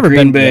a game in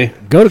Green Bay.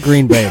 Go to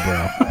Green Bay,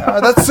 bro.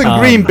 That's in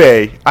Green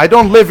Bay. I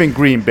don't live in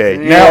Green Bay.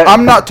 Yeah. Now,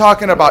 I'm not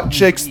talking about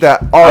chicks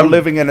that are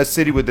living in a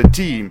city with a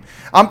team.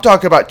 I'm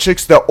talking about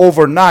chicks that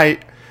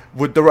overnight,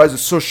 with the rise of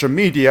social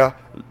media,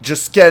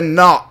 just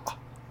cannot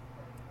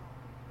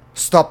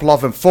stop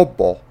loving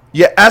football.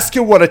 You ask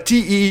her what a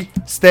TE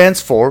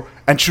stands for,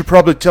 and she'll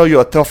probably tell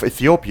you a tough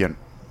Ethiopian.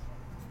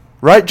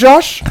 Right,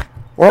 Josh?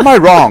 Or am I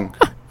wrong?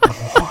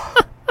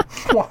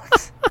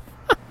 What?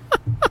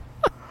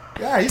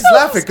 Yeah, he's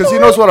laughing because he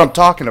knows what I'm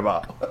talking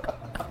about.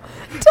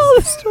 Tell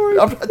the story.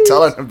 I'm not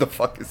telling him the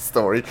fucking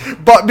story,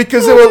 but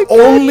because it was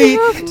only.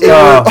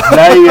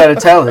 Now you gotta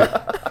tell it.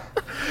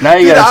 Now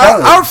you gotta tell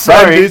it. Our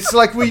friend, Sorry. it's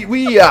like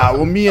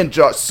me and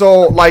Josh.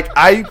 So like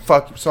I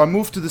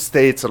moved to the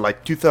States in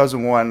like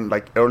 2001,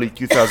 like early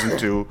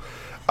 2002.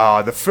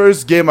 The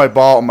first game I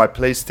bought on my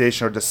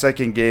PlayStation, or the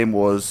second game,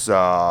 was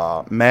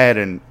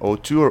Madden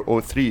 02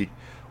 or 03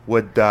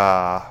 with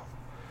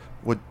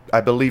I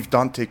believe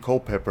Dante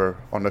Culpepper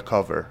on the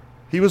cover.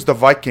 He was the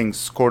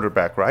Vikings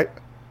quarterback, right?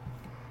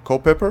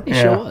 Culpepper? He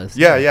sure was.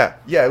 Yeah,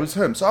 it was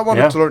him. So I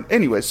wanted to learn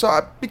anyway. So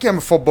I became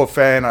a football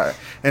fan. I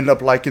ended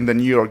up liking the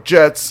New York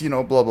Jets,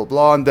 blah blah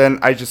blah, and then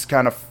I just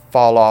kind of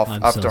fall off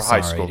after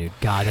high school. Dude.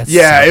 God, that's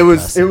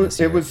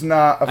it was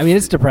not. I mean,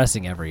 it's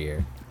depressing every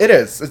year. It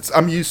is.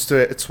 I'm used to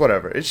it. It's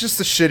whatever. It's just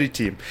a shitty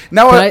team.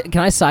 Now,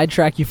 can I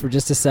sidetrack you for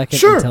just a second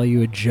Sure. and tell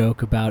you a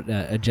joke about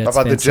a Jets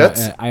About fan? the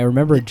Jets? I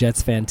remember a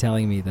Jets fan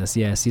telling me this.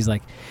 Yes, he's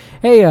like,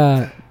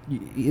 hey,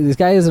 this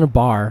guy is in a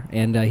bar,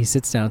 and he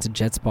sits down. It's a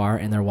Jets bar,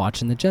 and they're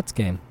watching the Jets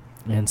game.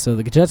 And so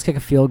the Jets kick a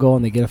field goal,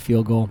 and they get a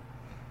field goal,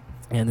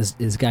 and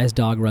this guy's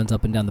dog runs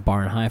up and down the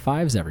bar and high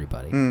fives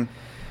everybody.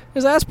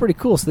 He's like, that's pretty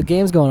cool. So the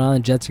game's going on,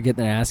 and the Jets are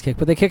getting their ass kicked,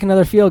 but they kick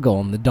another field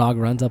goal, and the dog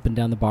runs up and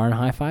down the bar and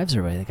high fives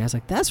everybody. The guy's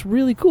like, that's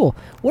really cool.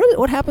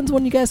 What happens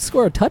when you guys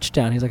score a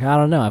touchdown? He's like, I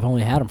don't know. I've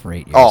only had him for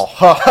 8 years. Oh,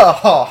 ha ha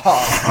ha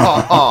ha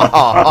ha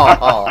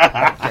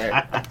ha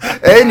ha.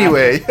 Okay.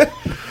 Anyway,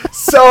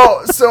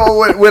 so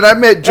when I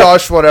met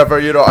Josh, whatever,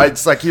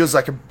 it's like he was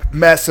like a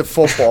massive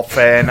football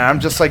fan, and I'm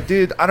just like,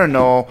 dude, I don't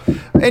know.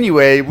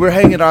 Anyway, we're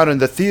hanging out in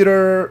the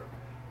theater.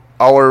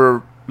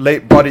 Our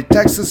late buddy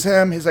texts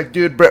him. He's like,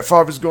 dude, Brett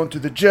Favre is going to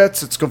the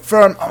Jets. It's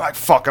confirmed. I'm like,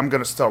 fuck, I'm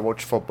going to start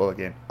watching football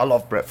again. I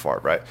love Brett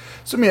Favre, right?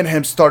 So me and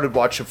him started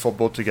watching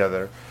football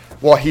together.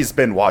 Well, he's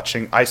been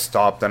watching. I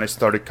stopped, and I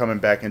started coming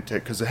back into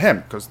it because of him,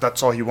 because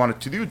that's all he wanted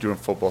to do during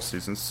football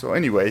seasons. So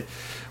anyway,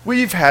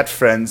 we've had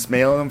friends,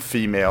 male and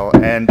female,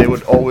 and they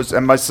would always,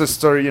 and my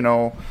sister,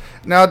 now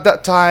at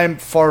that time,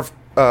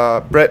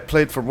 Brett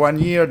played for 1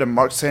 year, then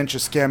Mark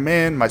Sanchez came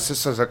in. My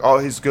sister's like, oh,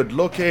 he's good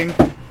looking.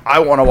 I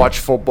want to watch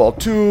football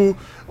too.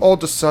 All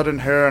of a sudden,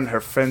 her and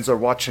her friends are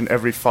watching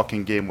every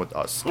fucking game with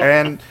us.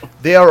 And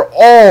they are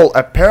all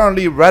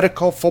apparently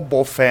radical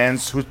football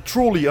fans who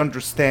truly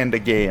understand the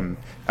game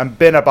and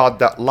been about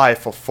that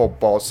life of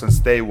football since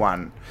day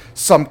one.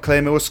 Some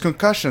claim it was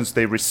concussions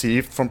they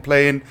received from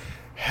playing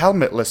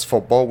helmetless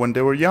football when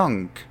they were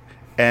young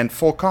and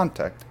full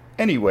contact.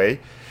 Anyway,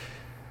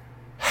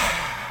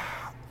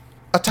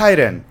 a tight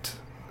end.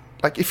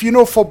 Like, if you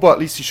know football, at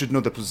least you should know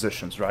the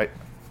positions, right?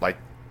 Like,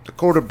 the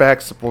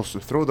quarterback's supposed to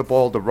throw the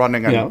ball, the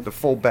running, and the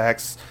fullback,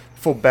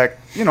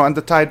 and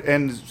the tight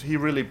end, he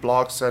really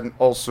blocks and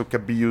also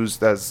can be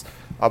used as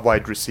a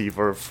wide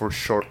receiver for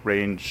short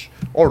range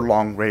or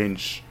long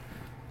range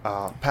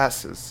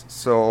passes.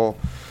 So,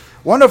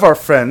 one of our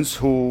friends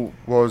who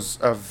was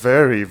a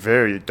very,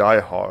 very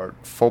diehard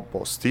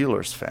football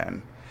Steelers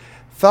fan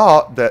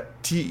thought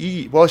that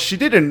TE, well, she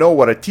didn't know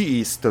what a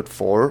TE stood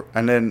for,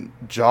 and then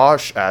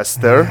Josh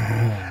asked her,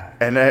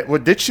 and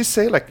what did she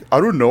say? Like, I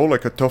don't know,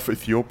 like a tough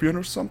Ethiopian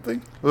or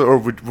something?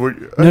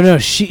 No,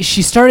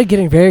 she started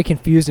getting very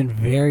confused and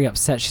very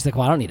upset. She's like,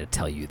 well, I don't need to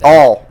tell you that.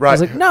 Oh, right. I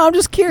was like, no, I'm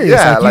just curious.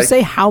 Yeah, like, you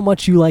say how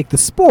much you like the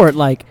sport,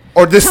 like,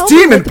 or this tell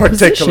team me in what the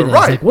particular, position is.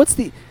 right?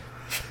 Like,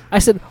 I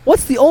said,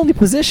 what's the only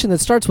position that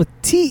starts with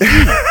TE?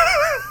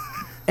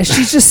 And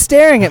she's just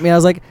staring at me. I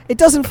was like, it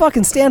doesn't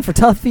fucking stand for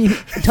tough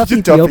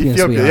Ethiopian,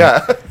 sweetheart.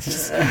 Yeah.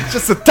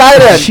 just a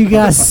tight end. She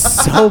got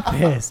so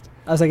pissed.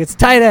 I was like, it's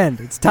tight end.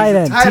 It's tight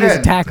end. T is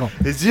a tackle.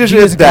 It's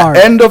usually at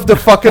the end of the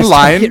fucking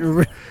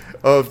line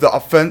of the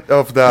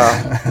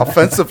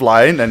offensive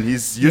line, and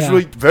he's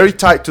usually very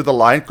tight to the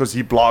line because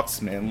he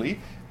blocks mainly,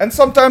 and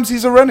sometimes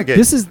he's a renegade.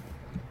 This is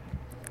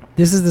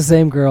the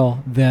same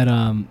girl that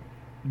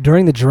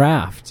during the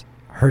draft,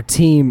 her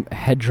team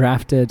had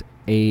drafted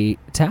a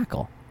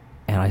tackle.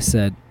 And I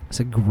said, it's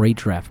a great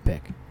draft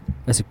pick.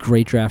 That's a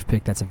great draft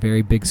pick. That's a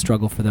very big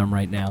struggle for them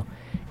right now.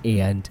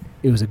 And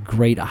it was a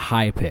great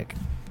high pick.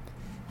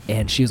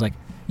 And she was like,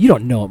 you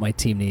don't know what my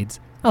team needs.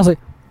 I was like,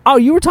 oh,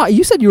 you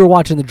said you were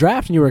watching the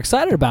draft and you were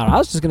excited about it. I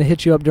was just going to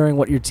hit you up during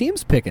what your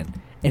team's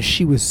picking. And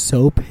she was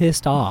so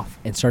pissed off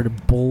and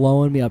started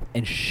blowing me up.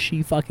 And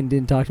she fucking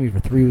didn't talk to me for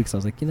 3 weeks. I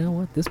was like, you know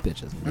what? This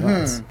bitch is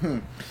nuts.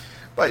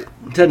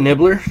 Is that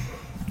Nibbler?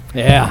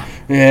 Yeah.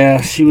 Yeah,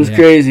 she was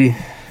crazy.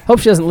 Hope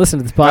she doesn't listen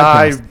to this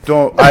podcast.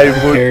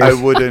 I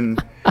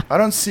wouldn't. I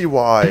don't see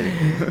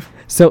why.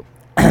 So,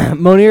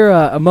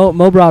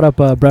 Mo brought up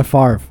Brett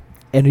Favre.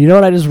 And you know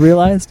what I just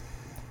realized?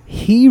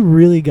 He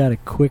really got a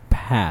quick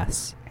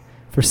pass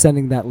for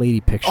sending that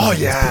lady pictures. Oh,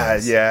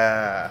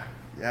 yeah.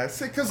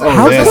 See, because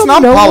how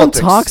come no one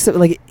talks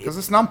like? Because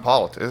it's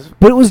non-politics.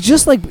 But it was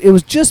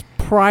just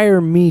prior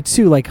Me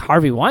Too. Like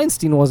Harvey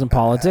Weinstein wasn't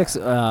politics.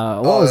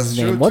 What was his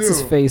name? What's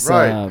his face?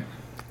 Right.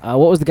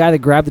 What was the guy that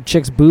grabbed the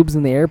chick's boobs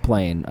in the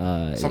airplane?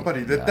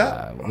 Somebody did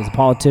that? Was a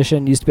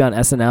politician. Used to be on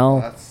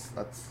SNL.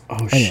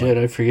 Shit,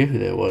 I forget who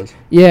that was.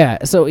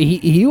 Yeah, so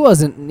he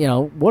wasn't,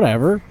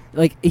 whatever.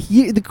 Like,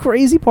 the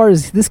crazy part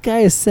is this guy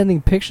is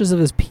sending pictures of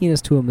his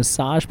penis to a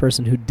massage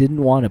person who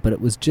didn't want it, but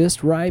it was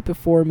just right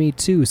before Me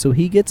Too, so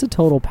he gets a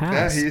total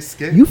pass. Yeah, he's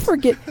scared. You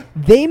forget,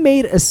 they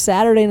made a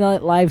Saturday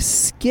Night Live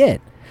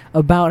skit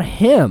about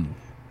him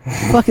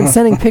fucking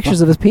sending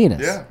pictures of his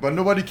penis. Yeah, but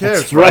nobody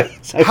cares. That's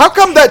right. How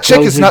come that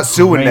chick is not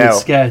suing now?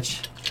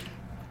 Sketch.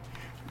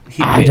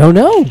 I don't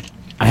know.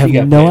 I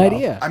have no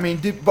idea. I mean,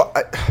 dick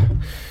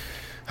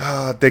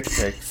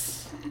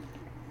pics.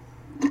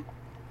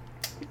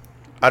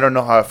 I don't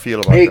know how I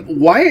feel about it.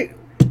 Why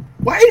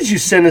did you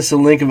send us a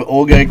link of an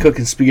old guy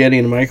cooking spaghetti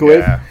in a microwave?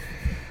 Yeah.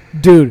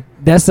 Dude,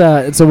 that's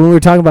so when we were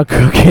talking about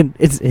cooking,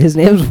 his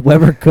name's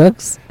Weber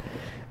Cooks.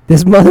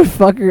 This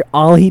motherfucker,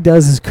 all he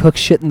does is cook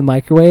shit in the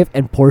microwave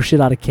and pour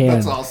shit out of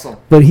cans. That's awesome.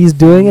 But he's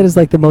doing it as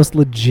like the most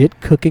legit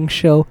cooking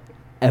show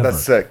ever.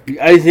 That's sick.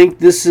 I think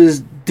this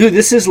is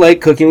like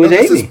cooking with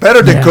Amy. This is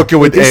better than cooking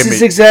with Amy. This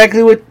is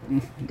exactly what.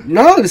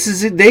 No, this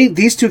is it.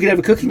 These two could have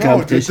a cooking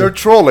competition. They're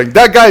trolling.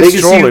 That guy's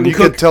trolling. You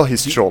can tell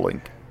he's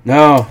trolling.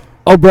 No.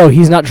 Oh, bro,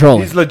 he's not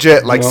trolling. He's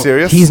legit,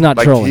 serious. He's not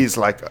trolling.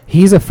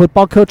 He's a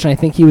football coach, and I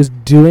think he was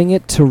doing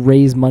it to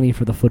raise money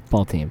for the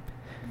football team.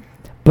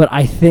 But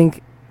I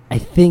think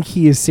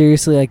he is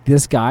seriously like,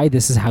 this guy,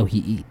 this is how he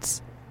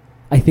eats.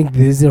 I think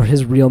these are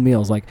his real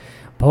meals. Like,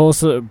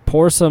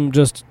 pour some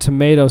just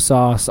tomato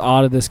sauce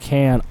out of this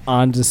can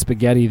onto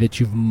spaghetti that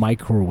you've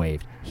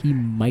microwaved. He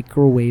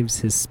microwaves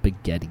his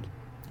spaghetti.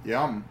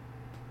 Yum.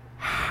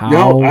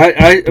 No,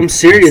 I'm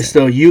serious,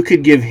 though. You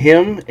could give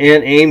him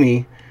and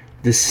Amy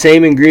the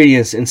same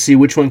ingredients and see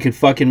which one could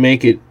fucking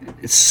make it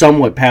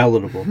somewhat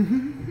palatable.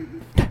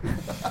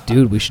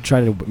 Dude, we should try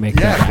to make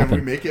that happen. Can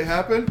we make it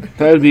happen?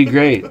 That would be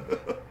great.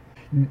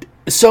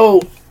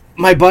 So,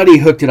 my buddy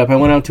hooked it up. I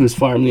went out to his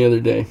farm the other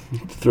day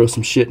to throw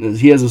some shit in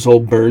his. He has this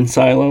old burn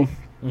silo.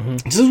 Mm-hmm.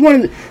 This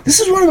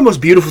is one of the most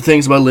beautiful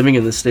things about living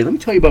in this state. Let me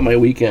tell you about my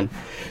weekend.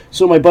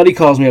 So my buddy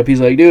calls me up. He's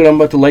like, dude, I'm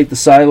about to light the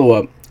silo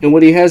up. And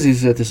what he has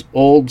is this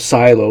old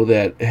silo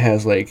that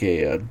has like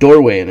a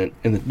doorway in it,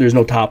 and there's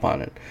no top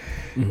on it.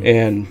 Mm-hmm.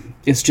 And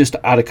it's just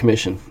out of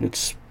commission.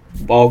 It's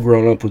all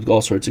grown up with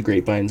all sorts of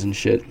grapevines and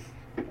shit.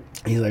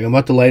 He's like, I'm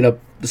about to light up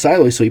the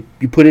silo. So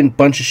you put in a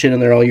bunch of shit in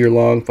there all year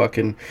long,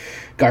 fucking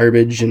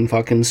garbage and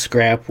fucking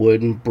scrap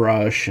wood and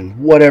brush and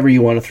whatever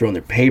you want to throw in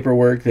there.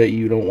 Paperwork that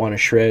you don't want to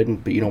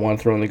shred, but you don't want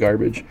to throw in the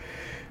garbage.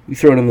 We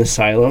throw it in the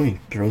silo. He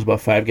throws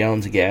about 5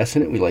 gallons of gas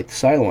in it. We light the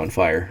silo on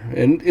fire.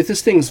 And if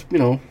this thing's,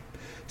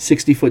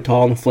 60 foot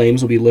tall and the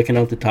flames will be licking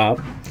out the top.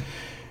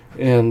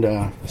 And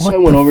so I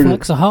went over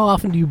to... So how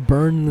often do you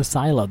burn in the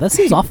silo? That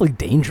seems awfully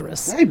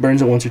dangerous. He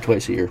burns it once or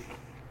twice a year.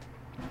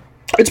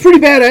 It's pretty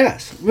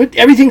badass. But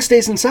everything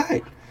stays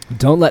inside.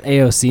 Don't let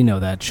AOC know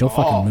that. She'll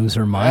fucking lose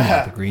her mind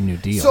about the Green New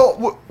Deal.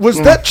 So, was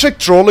that chick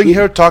trolling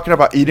here talking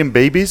about eating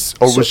babies?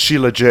 Or was she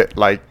legit,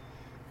 like...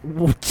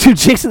 Two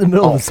chicks in the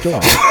middle of the store.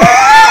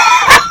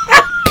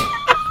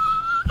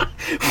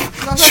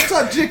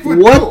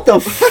 What the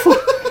fuck?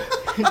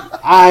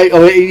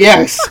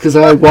 Yes, because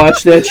I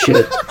watched that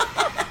shit.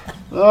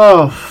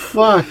 Oh,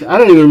 fuck. I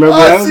don't even remember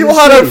what I was see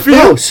how that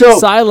feels. So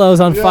Silos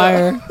on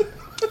fire.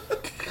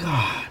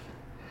 God.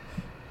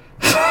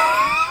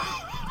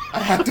 I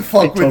have to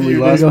fuck with totally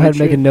you. lost Go my ahead and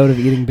make a train. note of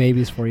eating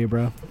babies for you,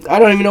 bro. I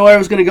don't even know where I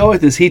was going to go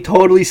with this. He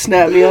totally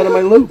snapped me out of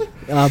my loop.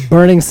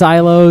 Burning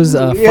silos,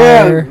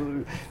 fire.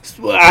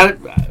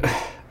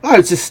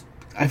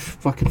 I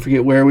fucking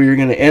forget where we were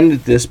going to end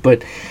at this,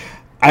 but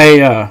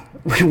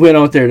we went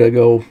out there to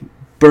go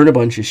burn a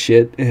bunch of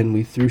shit, and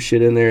we threw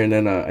shit in there, and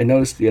then I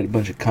noticed he had a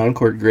bunch of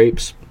Concord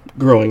grapes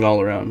growing all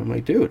around. I'm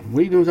like, dude,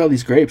 what are you doing with all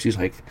these grapes? He's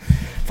like,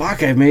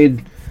 fuck, I've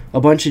made a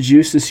bunch of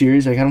juice this year.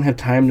 He's like, I don't have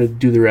time to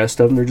do the rest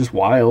of them. They're just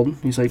wild.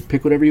 He's like,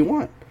 pick whatever you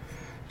want.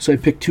 So I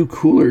picked 2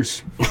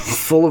 coolers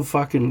full of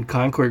fucking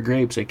Concord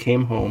grapes. I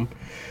came home,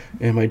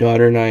 and my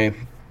daughter and I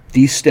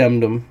destemmed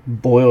them,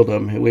 boiled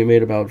them, and we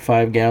made about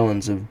 5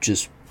 gallons of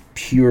just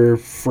pure,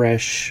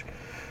 fresh,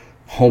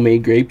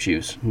 homemade grape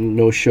juice,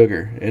 no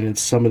sugar, and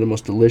it's some of the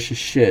most delicious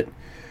shit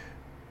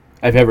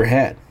I've ever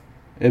had.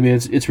 I mean,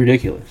 it's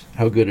ridiculous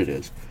how good it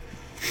is.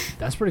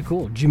 That's pretty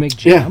cool. Did you make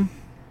jam?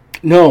 Yeah.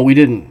 No, we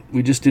didn't.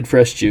 We just did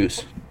fresh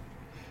juice.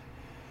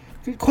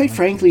 Quite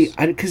frankly,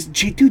 because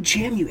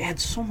jam, you add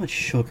so much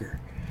sugar.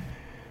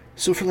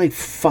 So for like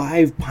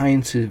 5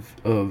 pints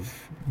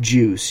of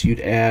juice,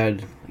 you'd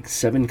add like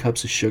 7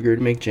 cups of sugar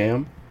to make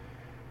jam.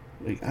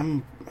 Like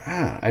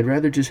I'd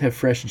rather just have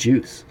fresh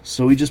juice.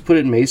 So we just put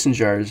it in mason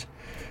jars,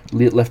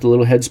 left a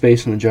little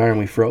headspace in the jar, and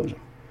we froze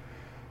them.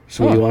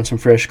 So if you want some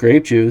fresh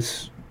grape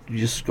juice, you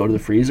just go to the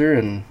freezer,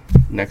 and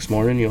next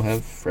morning you'll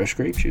have fresh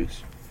grape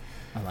juice.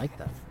 I like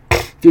that.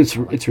 Dude,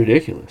 it's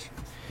ridiculous.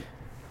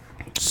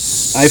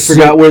 I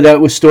forgot where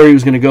that story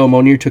was going to go.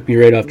 Monier took me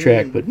right off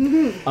track, but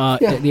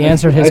the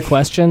answer to his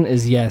question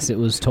is yes. It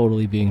was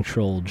totally being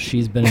trolled.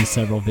 She's been in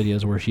several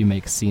videos where she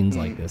makes scenes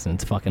like this, and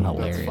it's fucking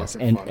hilarious.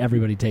 And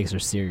everybody takes her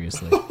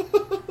seriously.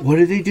 What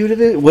did they do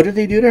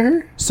to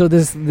her? So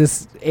this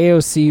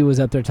AOC was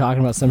up there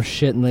talking about some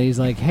shit, and he's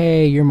like,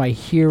 "Hey, you're my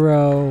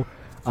hero.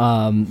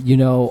 We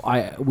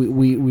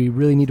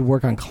really need to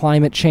work on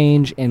climate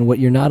change, and what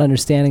you're not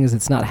understanding is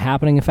it's not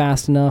happening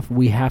fast enough.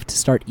 We have to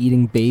start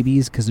eating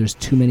babies because there's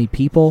too many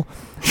people,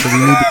 so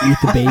we need to eat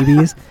the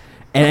babies."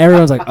 And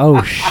everyone's like,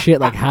 "Oh shit!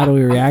 Like, how do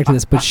we react to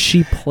this?" But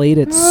she played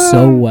it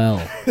so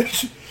well. Did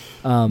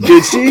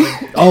she?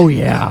 Oh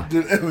yeah,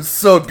 Dude, it was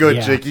so good,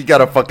 Yeah. Jake. You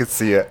gotta fucking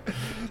see it.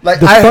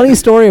 Like the funny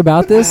story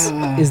about this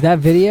is that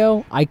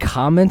video. I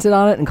commented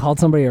on it and called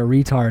somebody a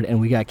retard, and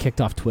we got kicked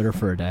off Twitter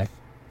for a day.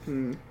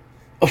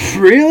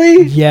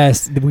 Really?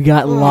 Yes, we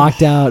got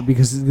locked out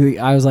because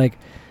I was like,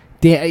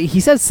 he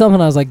said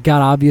something. I was like,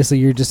 God, obviously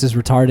you're just as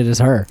retarded as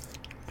her.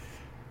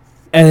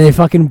 And they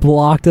fucking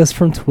blocked us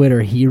from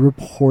Twitter. He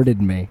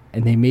reported me,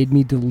 and they made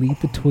me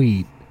delete the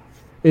tweet.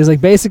 It was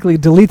like, basically,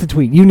 delete the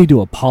tweet. You need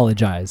to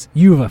apologize.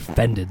 You've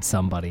offended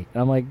somebody.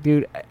 And I'm like,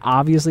 dude,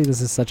 obviously this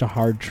is such a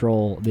hard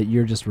troll that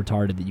you're just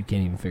retarded that you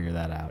can't even figure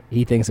that out.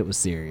 He thinks it was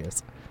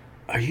serious.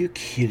 Are you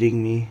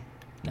kidding me?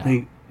 No.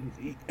 Like,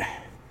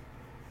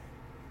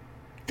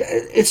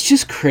 it's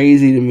just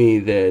crazy to me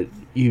that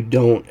you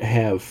don't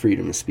have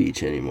freedom of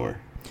speech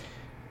anymore.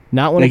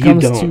 Not when Like, it you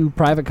comes don't. to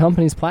private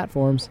companies'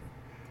 platforms.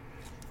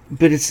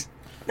 But it's...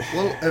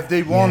 well, if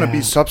they want to Yeah.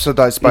 be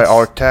subsidized by It's-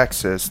 our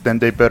taxes, then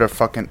they better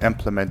fucking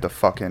implement the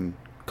fucking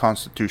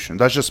constitution.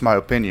 That's just my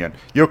opinion.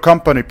 Your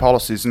company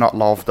policy is not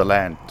law of the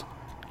land.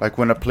 Like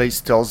when a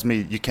place tells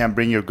me you can't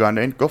bring your gun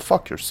in, go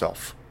fuck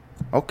yourself.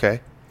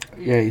 Okay.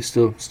 Yeah, you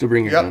still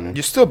bring your gun Yeah, in.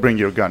 you still bring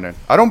your gun in.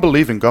 I don't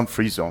believe in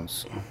gun-free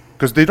zones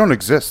because they don't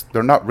exist.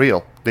 They're not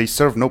real. They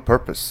serve no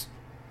purpose.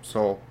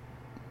 So,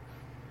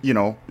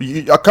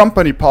 a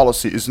company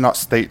policy is not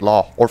state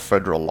law or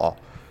federal law.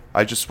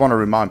 I just want to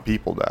remind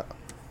people that.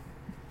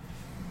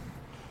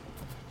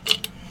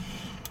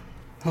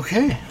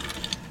 Okay.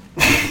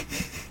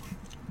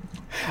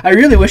 I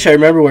really wish I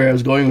remember where I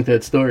was going with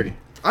that story.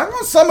 I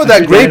want some of I that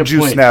think you had grape a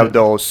juice point, now, but-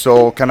 though.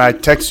 So can I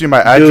text you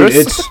my Dude, address?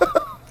 it's...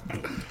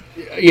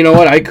 You know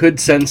what? I could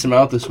send some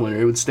out this winter.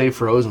 It would stay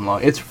frozen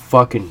long. It's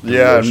fucking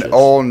yeah, delicious.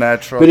 all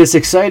natural. But it's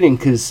exciting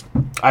because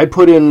I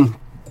put in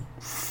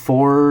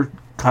 4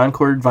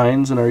 Concord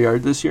vines in our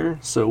yard this year,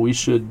 so we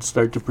should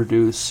start to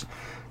produce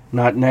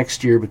not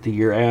next year but the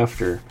year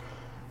after.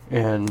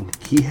 And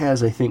he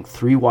has, I think,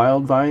 3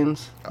 wild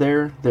vines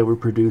there that were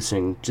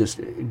producing just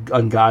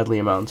ungodly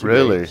amounts of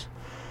grapes.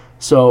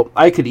 So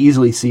I could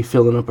easily see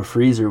filling up a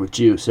freezer with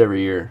juice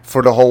every year.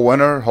 For the whole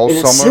winter, whole and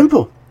summer? It's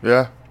simple.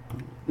 Yeah.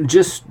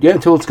 Just,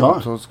 until it's gone.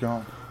 Until it's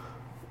gone.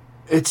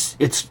 It's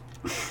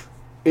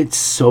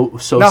so now,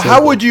 simple.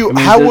 how would you,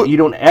 you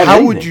don't add how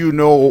anything. would you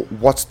know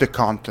what's the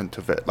content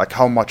of it? Like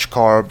how much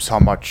carbs, how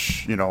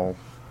much,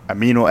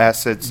 amino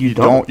acids? You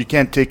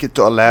can't take it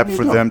to a lab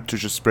for them to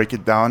just break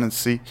it down and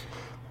see?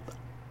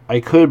 I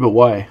could, but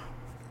why?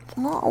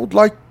 Well, I would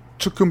like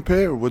to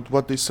compare with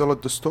what they sell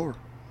at the store.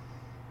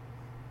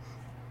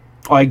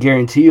 Oh, I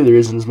guarantee you there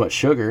isn't as much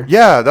sugar.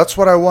 Yeah, that's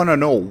what I want to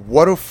know.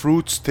 What do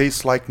fruits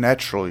taste like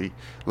naturally?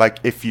 Like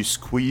if you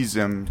squeeze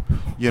them,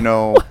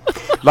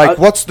 like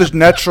what's the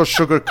natural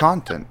sugar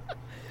content?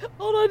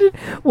 Hold on, dude.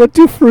 What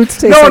do fruits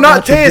taste No, like?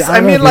 not taste.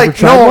 I mean,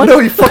 like, no,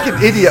 you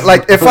fucking idiot.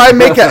 Like, if I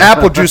make an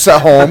apple juice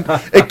at home,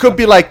 it could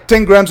be like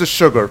 10 grams of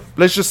sugar.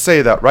 Let's just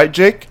say that, right,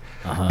 Jake?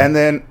 Uh-huh. And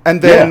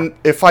then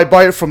if I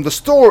buy it from the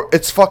store,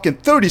 it's fucking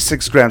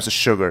 36 grams of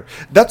sugar.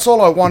 That's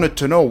all I wanted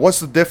to know. What's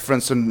the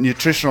difference in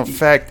nutritional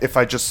fact if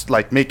I just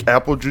like make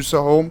apple juice at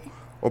home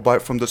or buy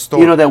it from the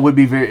store? That would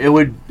be it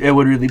would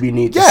really be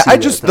neat. Yeah,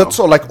 to see that's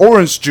all. Like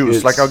orange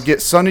juice. Like I'll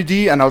get Sunny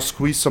D and I'll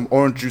squeeze some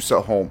orange juice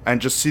at home and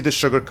just see the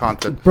sugar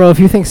content. Bro, if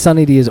you think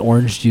Sunny D is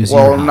orange juice,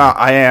 well, no,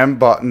 I am,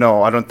 but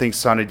no, I don't think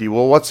Sunny D.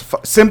 Well, what's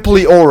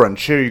Simply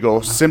Orange? Here you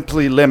go.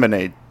 Simply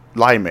Lemonade,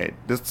 Limeade.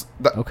 That's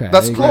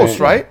close,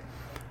 right?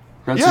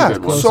 That's yeah,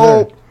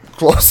 closer.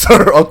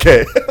 Closer.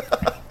 Okay.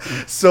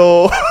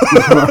 so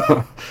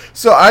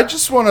I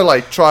just want to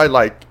like try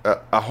like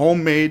a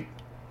homemade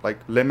like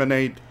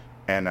lemonade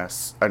and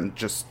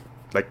just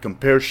like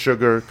compare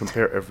sugar,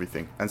 compare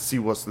everything, and see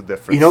what's the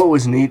difference. You know what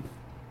was neat?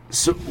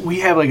 So we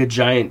have like a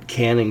giant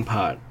canning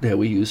pot that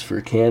we use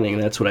for canning,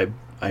 and that's what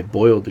I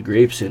boiled the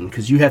grapes in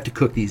because you have to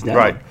cook these down.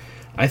 Right.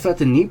 I thought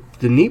the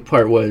neat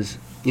part was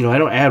I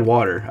don't add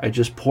water. I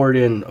just poured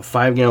in a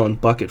 5-gallon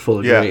bucket full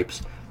of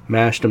grapes.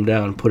 Mashed them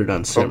down and put it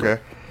on simmer.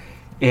 Okay.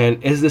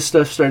 And as this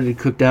stuff started to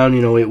cook down,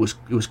 it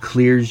was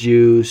clear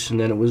juice, and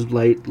then it was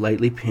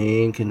lightly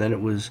pink, and then it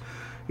was,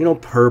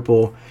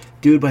 purple.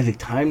 Dude, by the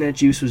time that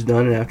juice was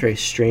done, and after I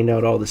strained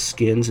out all the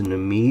skins and the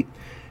meat,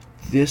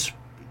 the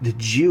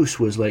juice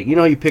was like,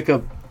 you pick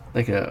up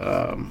like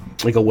a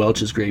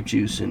Welch's grape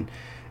juice, and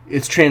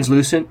it's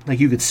translucent, like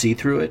you could see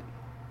through it.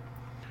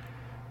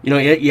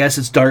 Yes,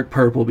 it's dark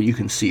purple, but you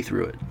can see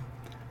through it.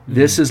 Mm-hmm.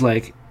 This is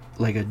like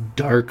a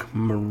dark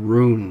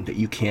maroon that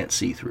you can't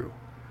see through.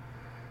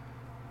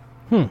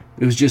 It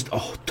was just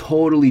a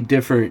totally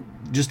different,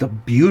 just a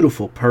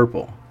beautiful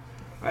purple.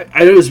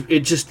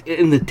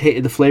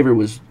 The flavor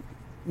was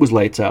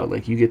lights out.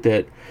 Like you get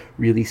that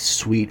really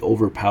sweet,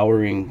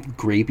 overpowering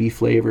grapey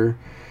flavor,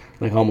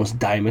 like almost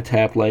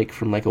Dimetap like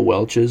from like a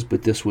Welch's,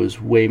 but this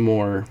was way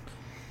more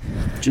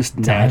just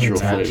natural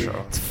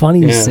flavor. It's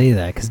funny you say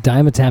that because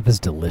Dimetap is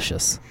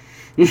delicious.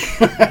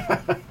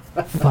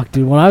 Fuck,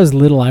 dude. When I was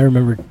little, I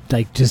remember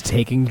like just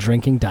drinking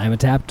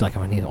Dimetap. Like, I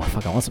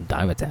want some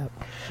Dimetap.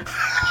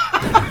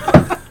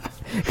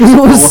 Because it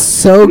was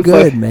so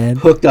good, man.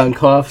 Hooked on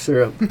cough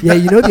syrup. Yeah,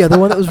 the other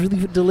one that was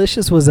really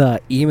delicious was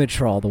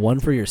Emetrol, the one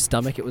for your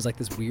stomach. It was like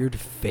this weird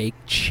fake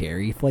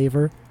cherry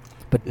flavor.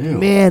 But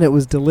man, it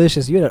was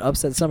delicious. You had an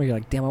upset stomach. You're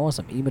like, damn, I want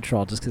some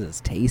Emetrol just because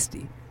it's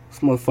tasty. This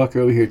motherfucker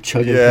over here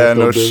chugging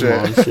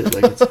Pepto-Bismol and shit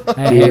like it's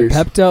hey,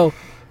 Pepto.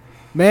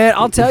 Man,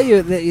 I'll tell you,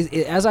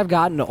 as I've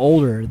gotten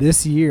older,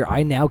 this year,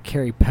 I now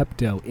carry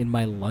Pepto in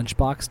my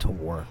lunchbox to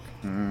work.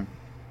 Mm.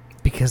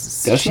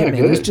 Because, that's shit, not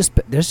man, good.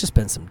 there's just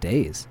been some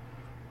days.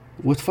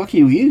 What the fuck are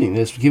you eating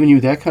that's giving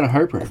you that kind of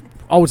heartburn?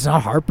 Oh, it's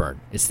not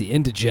heartburn. It's the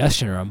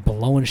indigestion, or I'm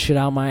blowing shit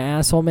out my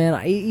asshole, man.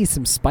 I eat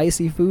some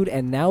spicy food,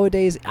 and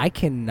nowadays, I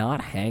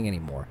cannot hang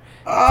anymore.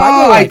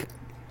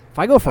 If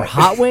I go for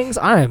hot wings,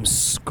 I am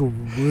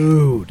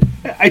screwed.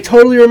 I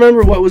totally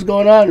remember what was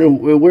going on.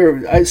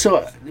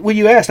 When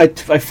you asked, I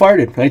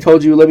farted. I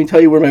told you, let me tell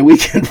you where my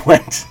weekend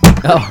went.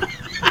 Oh.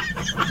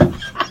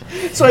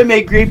 So I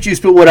made grape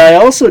juice, but what I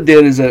also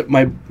did is that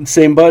my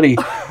same buddy,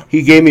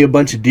 he gave me a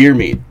bunch of deer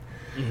meat.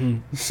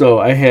 Mm-hmm. So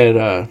I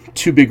had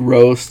 2 big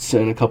roasts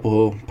and a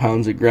couple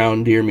pounds of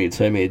ground deer meat.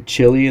 So I made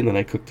chili, and then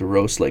I cooked the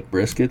roast like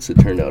briskets.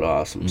 It turned out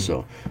awesome. Mm-hmm.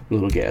 So a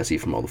little gassy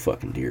from all the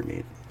fucking deer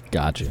meat.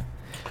 Gotcha.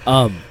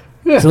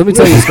 So let me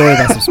tell you a story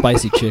about some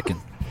spicy chicken.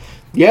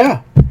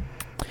 Yeah.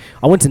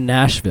 I went to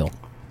Nashville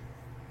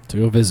to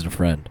go visit a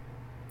friend,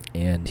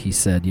 and he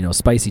said,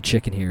 spicy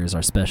chicken here is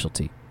our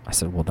specialty. I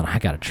said, well, then I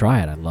got to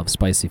try it. I love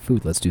spicy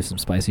food. Let's do some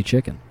spicy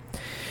chicken.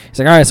 He's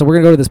like, all right, so we're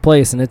going to go to this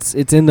place, and it's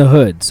in the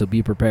hood, so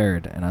be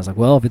prepared. And I was like,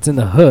 well, if it's in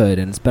the hood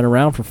and it's been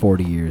around for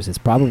 40 years, it's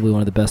probably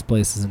one of the best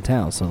places in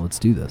town, so let's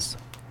do this.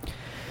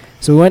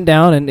 So we went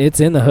down, and it's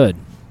in the hood.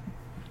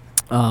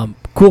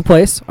 Cool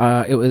place.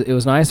 It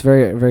was nice,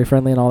 very very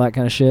friendly and all that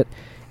kind of shit.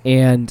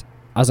 And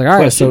I was like, all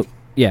right, Question. so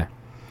yeah.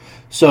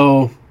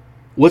 So,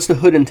 what's the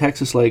hood in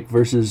Texas like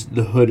versus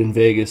the hood in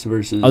Vegas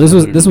versus?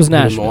 This was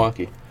Nashville.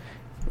 Milwaukee.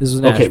 This was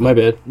Okay, Nashville. my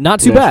bad. Not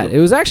too Nashville. bad. It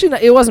was actually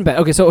it wasn't bad.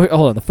 Okay, so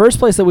hold on. The first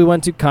place that we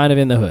went to, kind of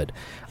in the hood,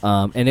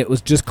 and it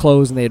was just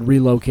closed, and they had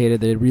relocated.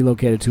 They had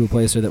relocated to a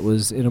place that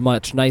was in a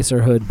much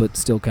nicer hood, but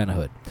still kind of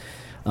hood.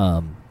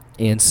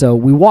 And so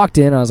we walked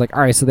in, and I was like,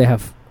 all right, so they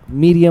have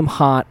medium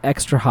hot,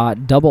 extra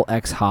hot, double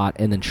X hot,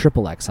 and then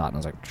triple X hot. And I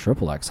was like,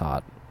 triple X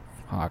hot?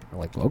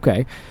 Like,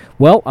 okay.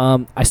 Well,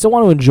 I still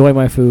want to enjoy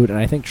my food, and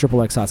I think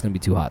triple X hot's going to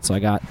be too hot. So I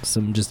got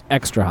some just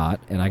extra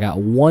hot, and I got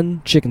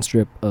one chicken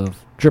strip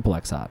of triple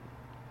X hot.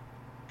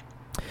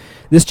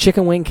 This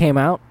chicken wing came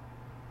out,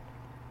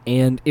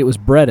 and it was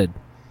breaded,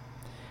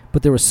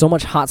 but there was so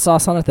much hot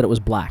sauce on it that it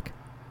was black.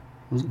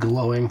 It was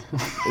glowing.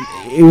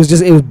 It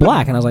was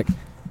black, and I was like,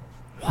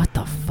 what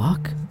the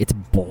fuck? It's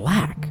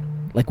black.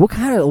 Like, what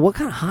kind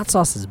of hot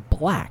sauce is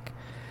black?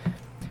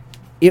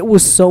 It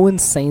was so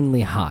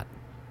insanely hot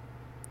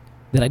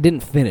that I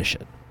didn't finish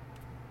it.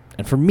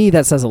 And for me,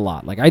 that says a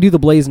lot. Like, I do the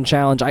Blazing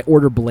Challenge. I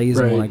order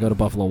Blazing when I go to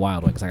Buffalo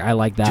Wild Wings. Like, I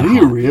like that. Do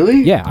you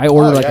really? Yeah, I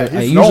order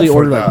I usually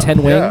order like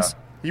 10 wings.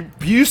 He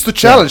used to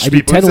challenge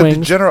people. 10 He's a wings.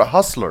 degenerate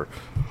hustler.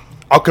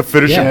 I could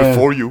finish it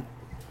before you.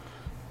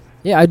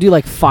 Yeah, I do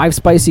like 5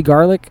 spicy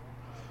garlic,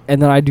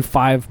 and then I do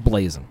 5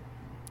 Blazing.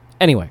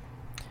 Anyway,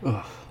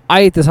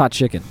 I ate this hot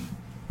chicken.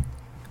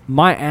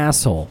 My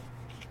asshole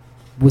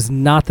was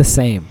not the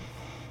same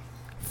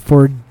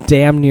for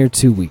damn near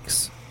 2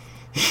 weeks.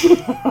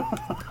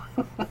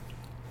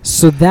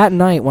 So that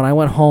night when I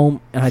went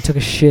home and I took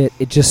a shit,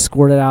 it just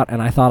squirted out, and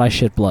I thought I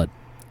shit blood.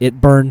 It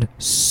burned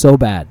so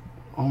bad.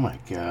 Oh my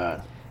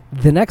God.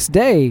 The next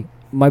day,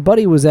 my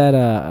buddy was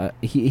at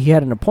he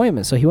had an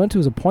appointment, so he went to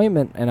his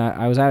appointment, and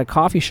I was at a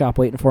coffee shop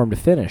waiting for him to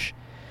finish.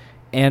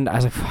 And I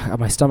was like, fuck,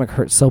 my stomach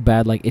hurt so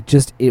bad. Like,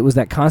 it was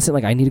that constant,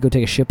 like, I need to go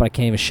take a shit, but I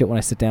can't even shit when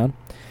I sit down.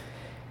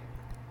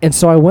 And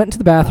so I went into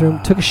the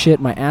bathroom, took a shit,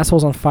 my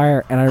asshole's on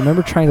fire, and I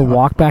remember trying to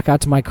walk back out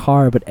to my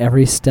car, but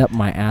every step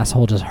my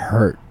asshole just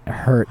hurt. It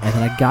hurt. And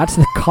then I got to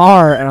the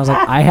car, and I was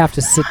like, I have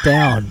to sit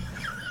down.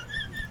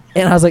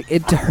 And I was like,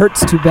 it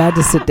hurts too bad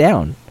to sit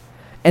down.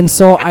 And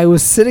so I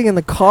was sitting in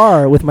the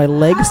car with my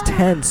legs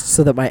tensed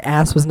so that my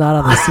ass was not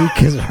on the seat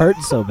because it hurt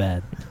so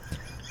bad.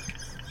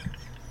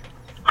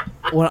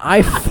 When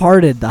I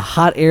farted, the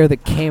hot air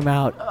that came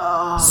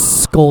out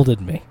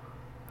scolded me.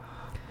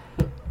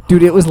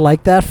 Dude, it was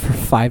like that for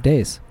 5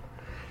 days.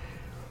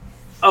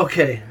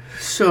 Okay,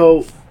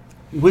 so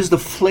was the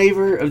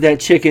flavor of that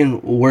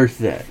chicken worth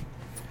that?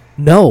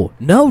 No,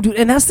 dude.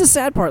 And that's the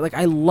sad part. Like,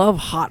 I love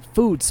hot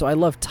food, so I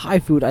love Thai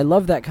food. I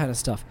love that kind of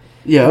stuff.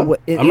 Yeah, I'm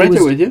right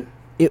there with you.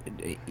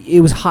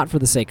 It was hot for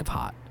the sake of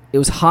hot. It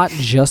was hot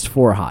just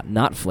for hot,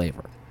 not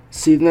flavor.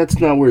 See, that's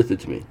not worth it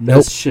to me. Nope.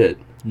 That's shit.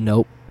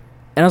 Nope.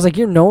 And I was like,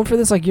 you're known for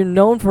this? Like, you're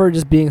known for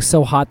just being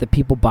so hot that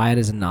people buy it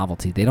as a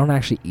novelty. They don't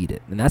actually eat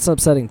it. And that's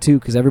upsetting, too,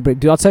 because everybody...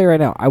 Dude, I'll tell you right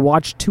now, I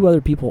watched 2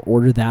 other people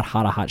order that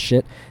hot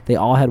shit. They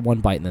all had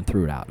one bite and then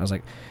threw it out. And I was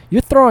like,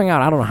 you're throwing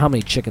out I don't know how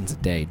many chickens a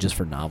day just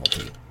for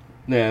novelty.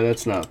 Yeah,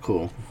 that's not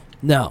cool.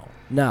 No.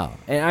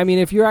 And I mean,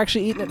 if you're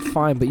actually eating it,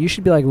 fine. But you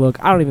should be like,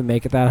 look, I don't even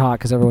make it that hot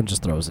because everyone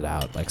just throws it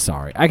out. Like,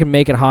 sorry. I can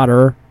make it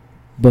hotter,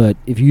 but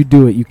if you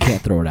do it, you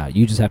can't throw it out.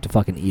 You just have to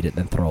fucking eat it and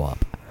then throw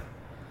up.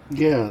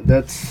 Yeah,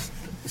 that's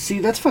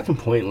fucking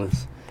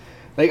pointless.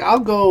 Like, I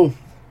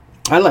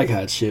like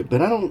hot shit,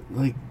 but I don't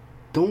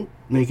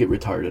make it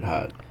retarded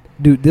hot.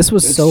 Dude, this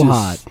was It's so just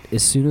hot.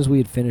 As soon as we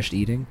had finished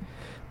eating,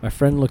 my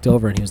friend looked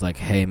over and he was like,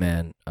 hey,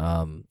 man,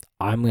 I'm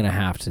going to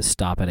have to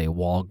stop at a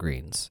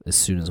Walgreens as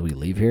soon as we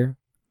leave here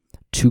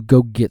to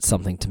go get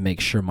something to make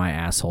sure my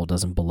asshole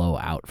doesn't blow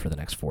out for the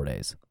next 4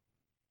 days.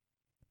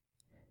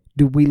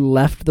 Dude, we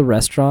left the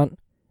restaurant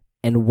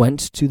and went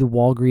to the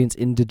Walgreens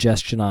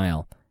indigestion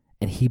aisle,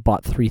 and he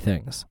bought 3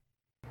 things.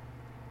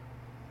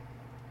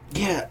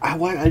 Yeah,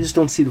 I just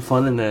don't see the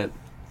fun in that,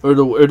 or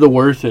the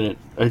worth in it.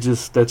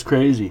 That's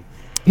crazy.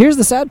 Here's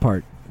the sad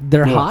part.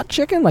 Their hot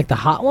chicken, like the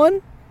hot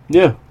one,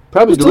 yeah,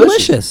 probably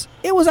delicious.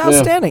 It was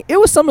outstanding. Yeah. It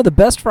was some of the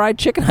best fried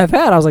chicken I've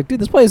had. I was like,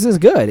 dude, this place is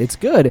good. It's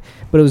good,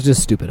 but it was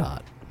just stupid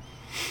hot.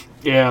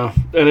 Yeah,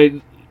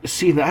 and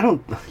I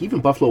don't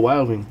even Buffalo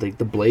Wild Wings, like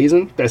the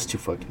Blazing, that's too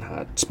fucking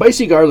hot.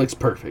 Spicy garlic's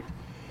perfect.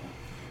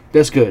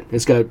 That's good.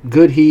 It's got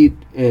good heat,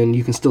 and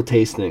you can still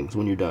taste things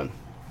when you're done.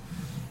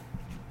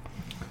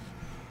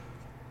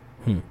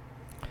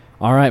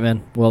 All right,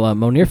 man. Well,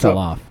 Monir fell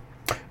off.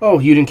 Oh,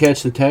 you didn't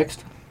catch the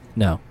text?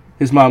 No.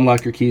 His mom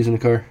locked her keys in the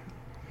car.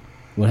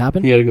 What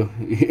happened? He had to go.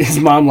 His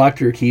mom locked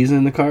her keys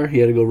in the car. He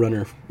had to go run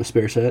her a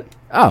spare set.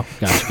 Oh,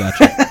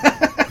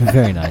 gotcha.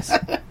 Very nice.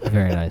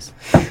 Very nice.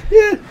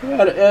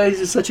 Yeah, he's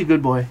just such a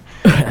good boy.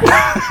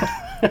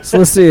 So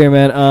let's see here,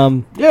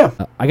 man. Yeah.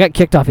 I got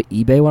kicked off of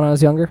eBay when I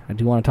was younger. I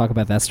do want to talk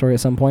about that story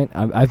at some point.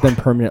 I've been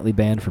permanently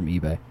banned from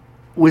eBay.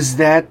 Was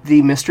that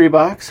the mystery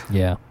box?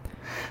 Yeah.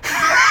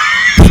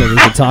 So we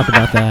can talk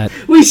about that.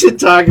 We should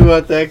talk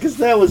about that because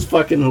that was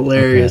fucking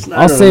hilarious. Okay.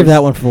 I'll save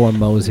that one for when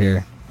Mo's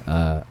here.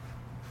 And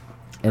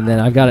then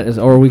I've got it,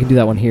 or we can do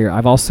that one here.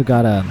 I've also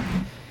got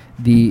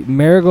the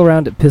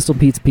merry-go-round at Pistol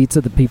Pete's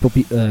Pizza. Pistol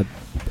Pete's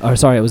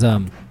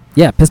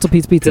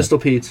Pizza. Pistol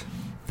Pete's.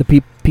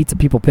 The pizza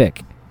people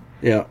pick.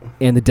 Yeah.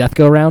 And the death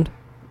go round.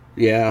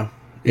 Yeah.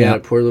 Yeah.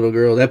 That poor little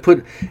girl. What's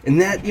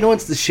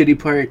the shitty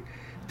part?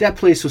 That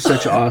place was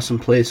such an awesome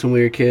place when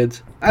we were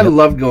kids. I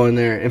loved going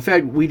there. In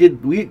fact, did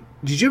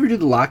you ever do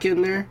the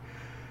lock-in there?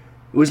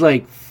 It was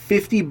like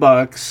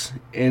 $50,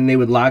 and they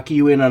would lock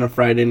you in on a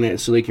Friday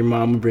night. So, like, your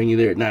mom would bring you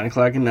there at 9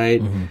 o'clock at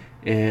night,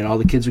 and all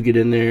the kids would get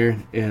in there,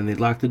 and they'd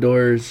lock the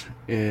doors,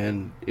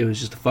 and it was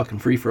just a fucking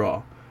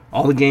free-for-all.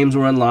 All the games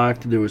were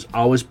unlocked. There was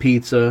always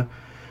pizza,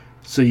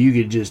 so you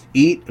could just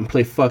eat and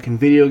play fucking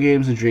video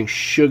games and drink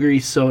sugary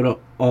soda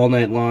all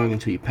night long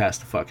until you passed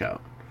the fuck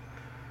out.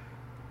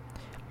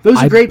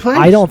 Those are great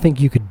places. I don't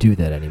think you could do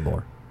that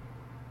anymore.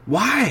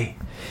 Why?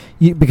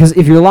 Because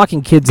if you're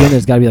locking kids in,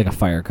 there's got to be like a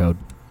fire code.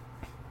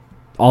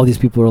 All these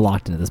people are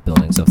locked into this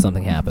building, so if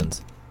something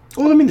happens.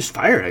 Well, I mean, there's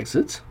fire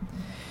exits.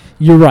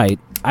 You're right.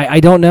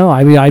 I don't know.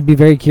 I mean, I'd be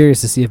very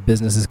curious to see if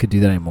businesses could do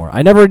that anymore.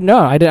 I never went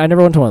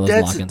to one of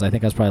those lock-ins. I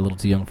think I was probably a little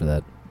too young for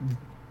that.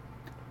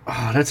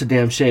 Oh, that's a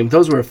damn shame.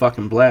 Those were a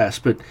fucking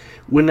blast. But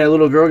when that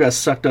little girl got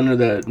sucked under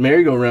the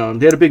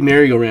merry-go-round, they had a big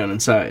merry-go-round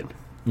inside.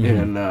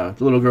 And the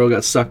little girl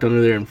got sucked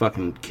under there and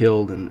fucking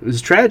killed. And it was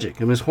tragic.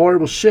 It was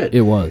horrible shit.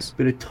 It was.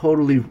 But it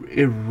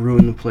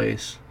ruined the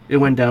place. It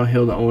went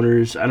downhill. The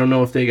owners, I don't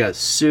know if they got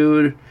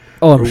sued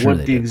or sure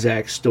what the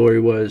exact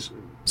story was.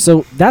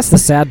 So that's the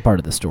sad part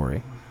of the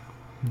story.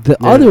 The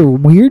other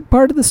weird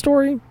part of the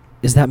story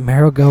is that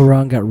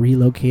merry-go-round got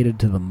relocated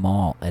to the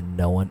mall and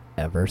no one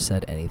ever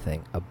said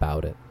anything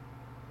about it.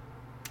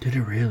 Did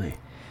it really?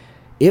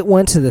 It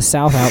went to the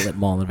South Outlet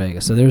Mall in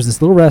Vegas. So there's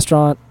this little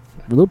restaurant,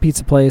 a little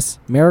pizza place,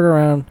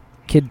 merry-go-round,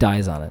 kid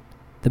dies on it.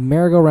 The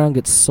merry-go-round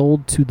gets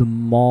sold to the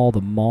mall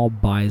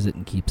buys it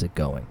and keeps it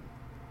going.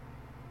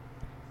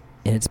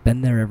 And it's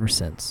been there ever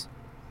since.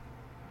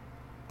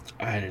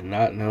 I did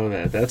not know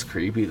that. That's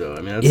creepy, though. I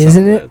mean, that's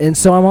isn't it? And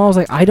so I'm always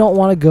like, I don't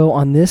want to go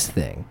on this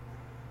thing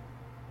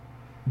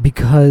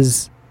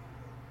because,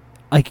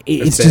 like,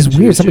 it's just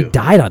weird. Somebody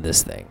died on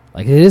this thing.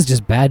 Like, it is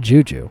just bad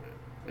juju.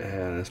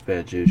 Yeah, that's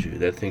bad juju.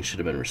 That thing should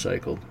have been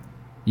recycled.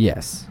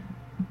 Yes,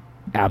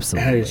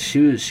 absolutely. And she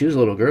was a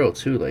little girl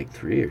too, like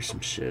 3 or some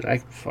shit.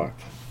 Fuck.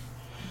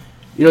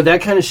 You know,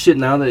 that kind of shit,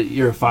 now that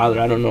you're a father,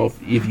 I don't know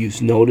if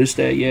you've noticed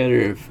that yet,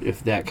 or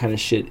if that kind of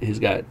shit has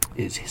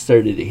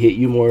started to hit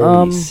you more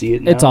when you see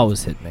it now. It's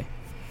always hit me.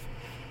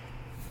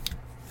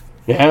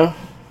 Yeah?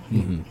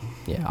 Mm-hmm.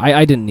 Yeah,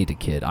 I didn't need a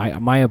kid.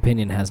 My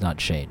opinion has not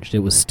changed. It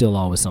was still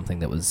always something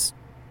that was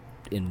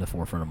in the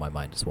forefront of my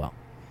mind as well.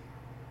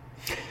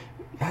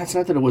 It's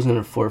not that it wasn't in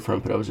the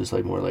forefront, but I was just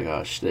like more like,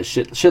 oh,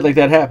 shit like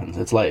that happens.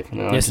 It's life. You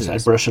know, yes, I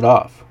brush it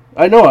off.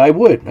 I know I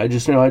would. I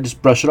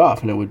just brush it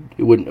off, and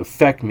it wouldn't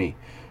affect me,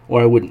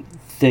 or I wouldn't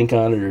think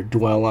on it or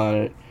dwell on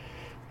it.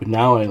 But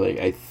now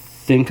I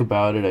think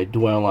about it. I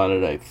dwell on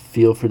it. I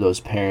feel for those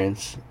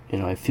parents. You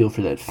know, I feel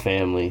for that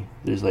family.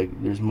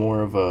 There's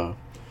more of a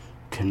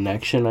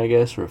connection, I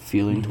guess, or a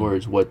feeling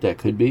towards what that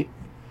could be,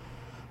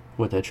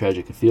 what that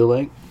tragedy could feel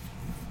like.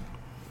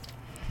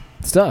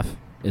 It's tough.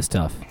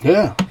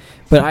 Yeah.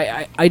 But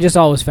I just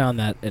always found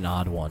that an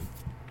odd one.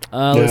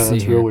 Let's see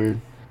that's here. real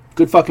weird.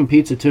 Good fucking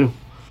pizza, too.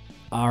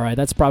 All right,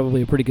 that's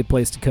probably a pretty good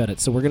place to cut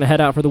it. So we're going to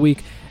head out for the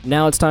week.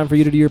 Now it's time for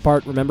you to do your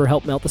part. Remember,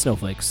 help melt the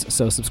snowflakes.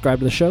 So subscribe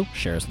to the show,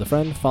 share us with a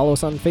friend, follow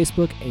us on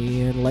Facebook,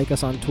 and like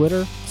us on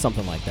Twitter,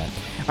 something like that.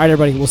 All right,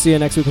 everybody, we'll see you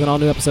next week with an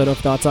all-new episode of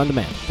Thoughts on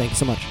Demand. Thank you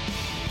so much.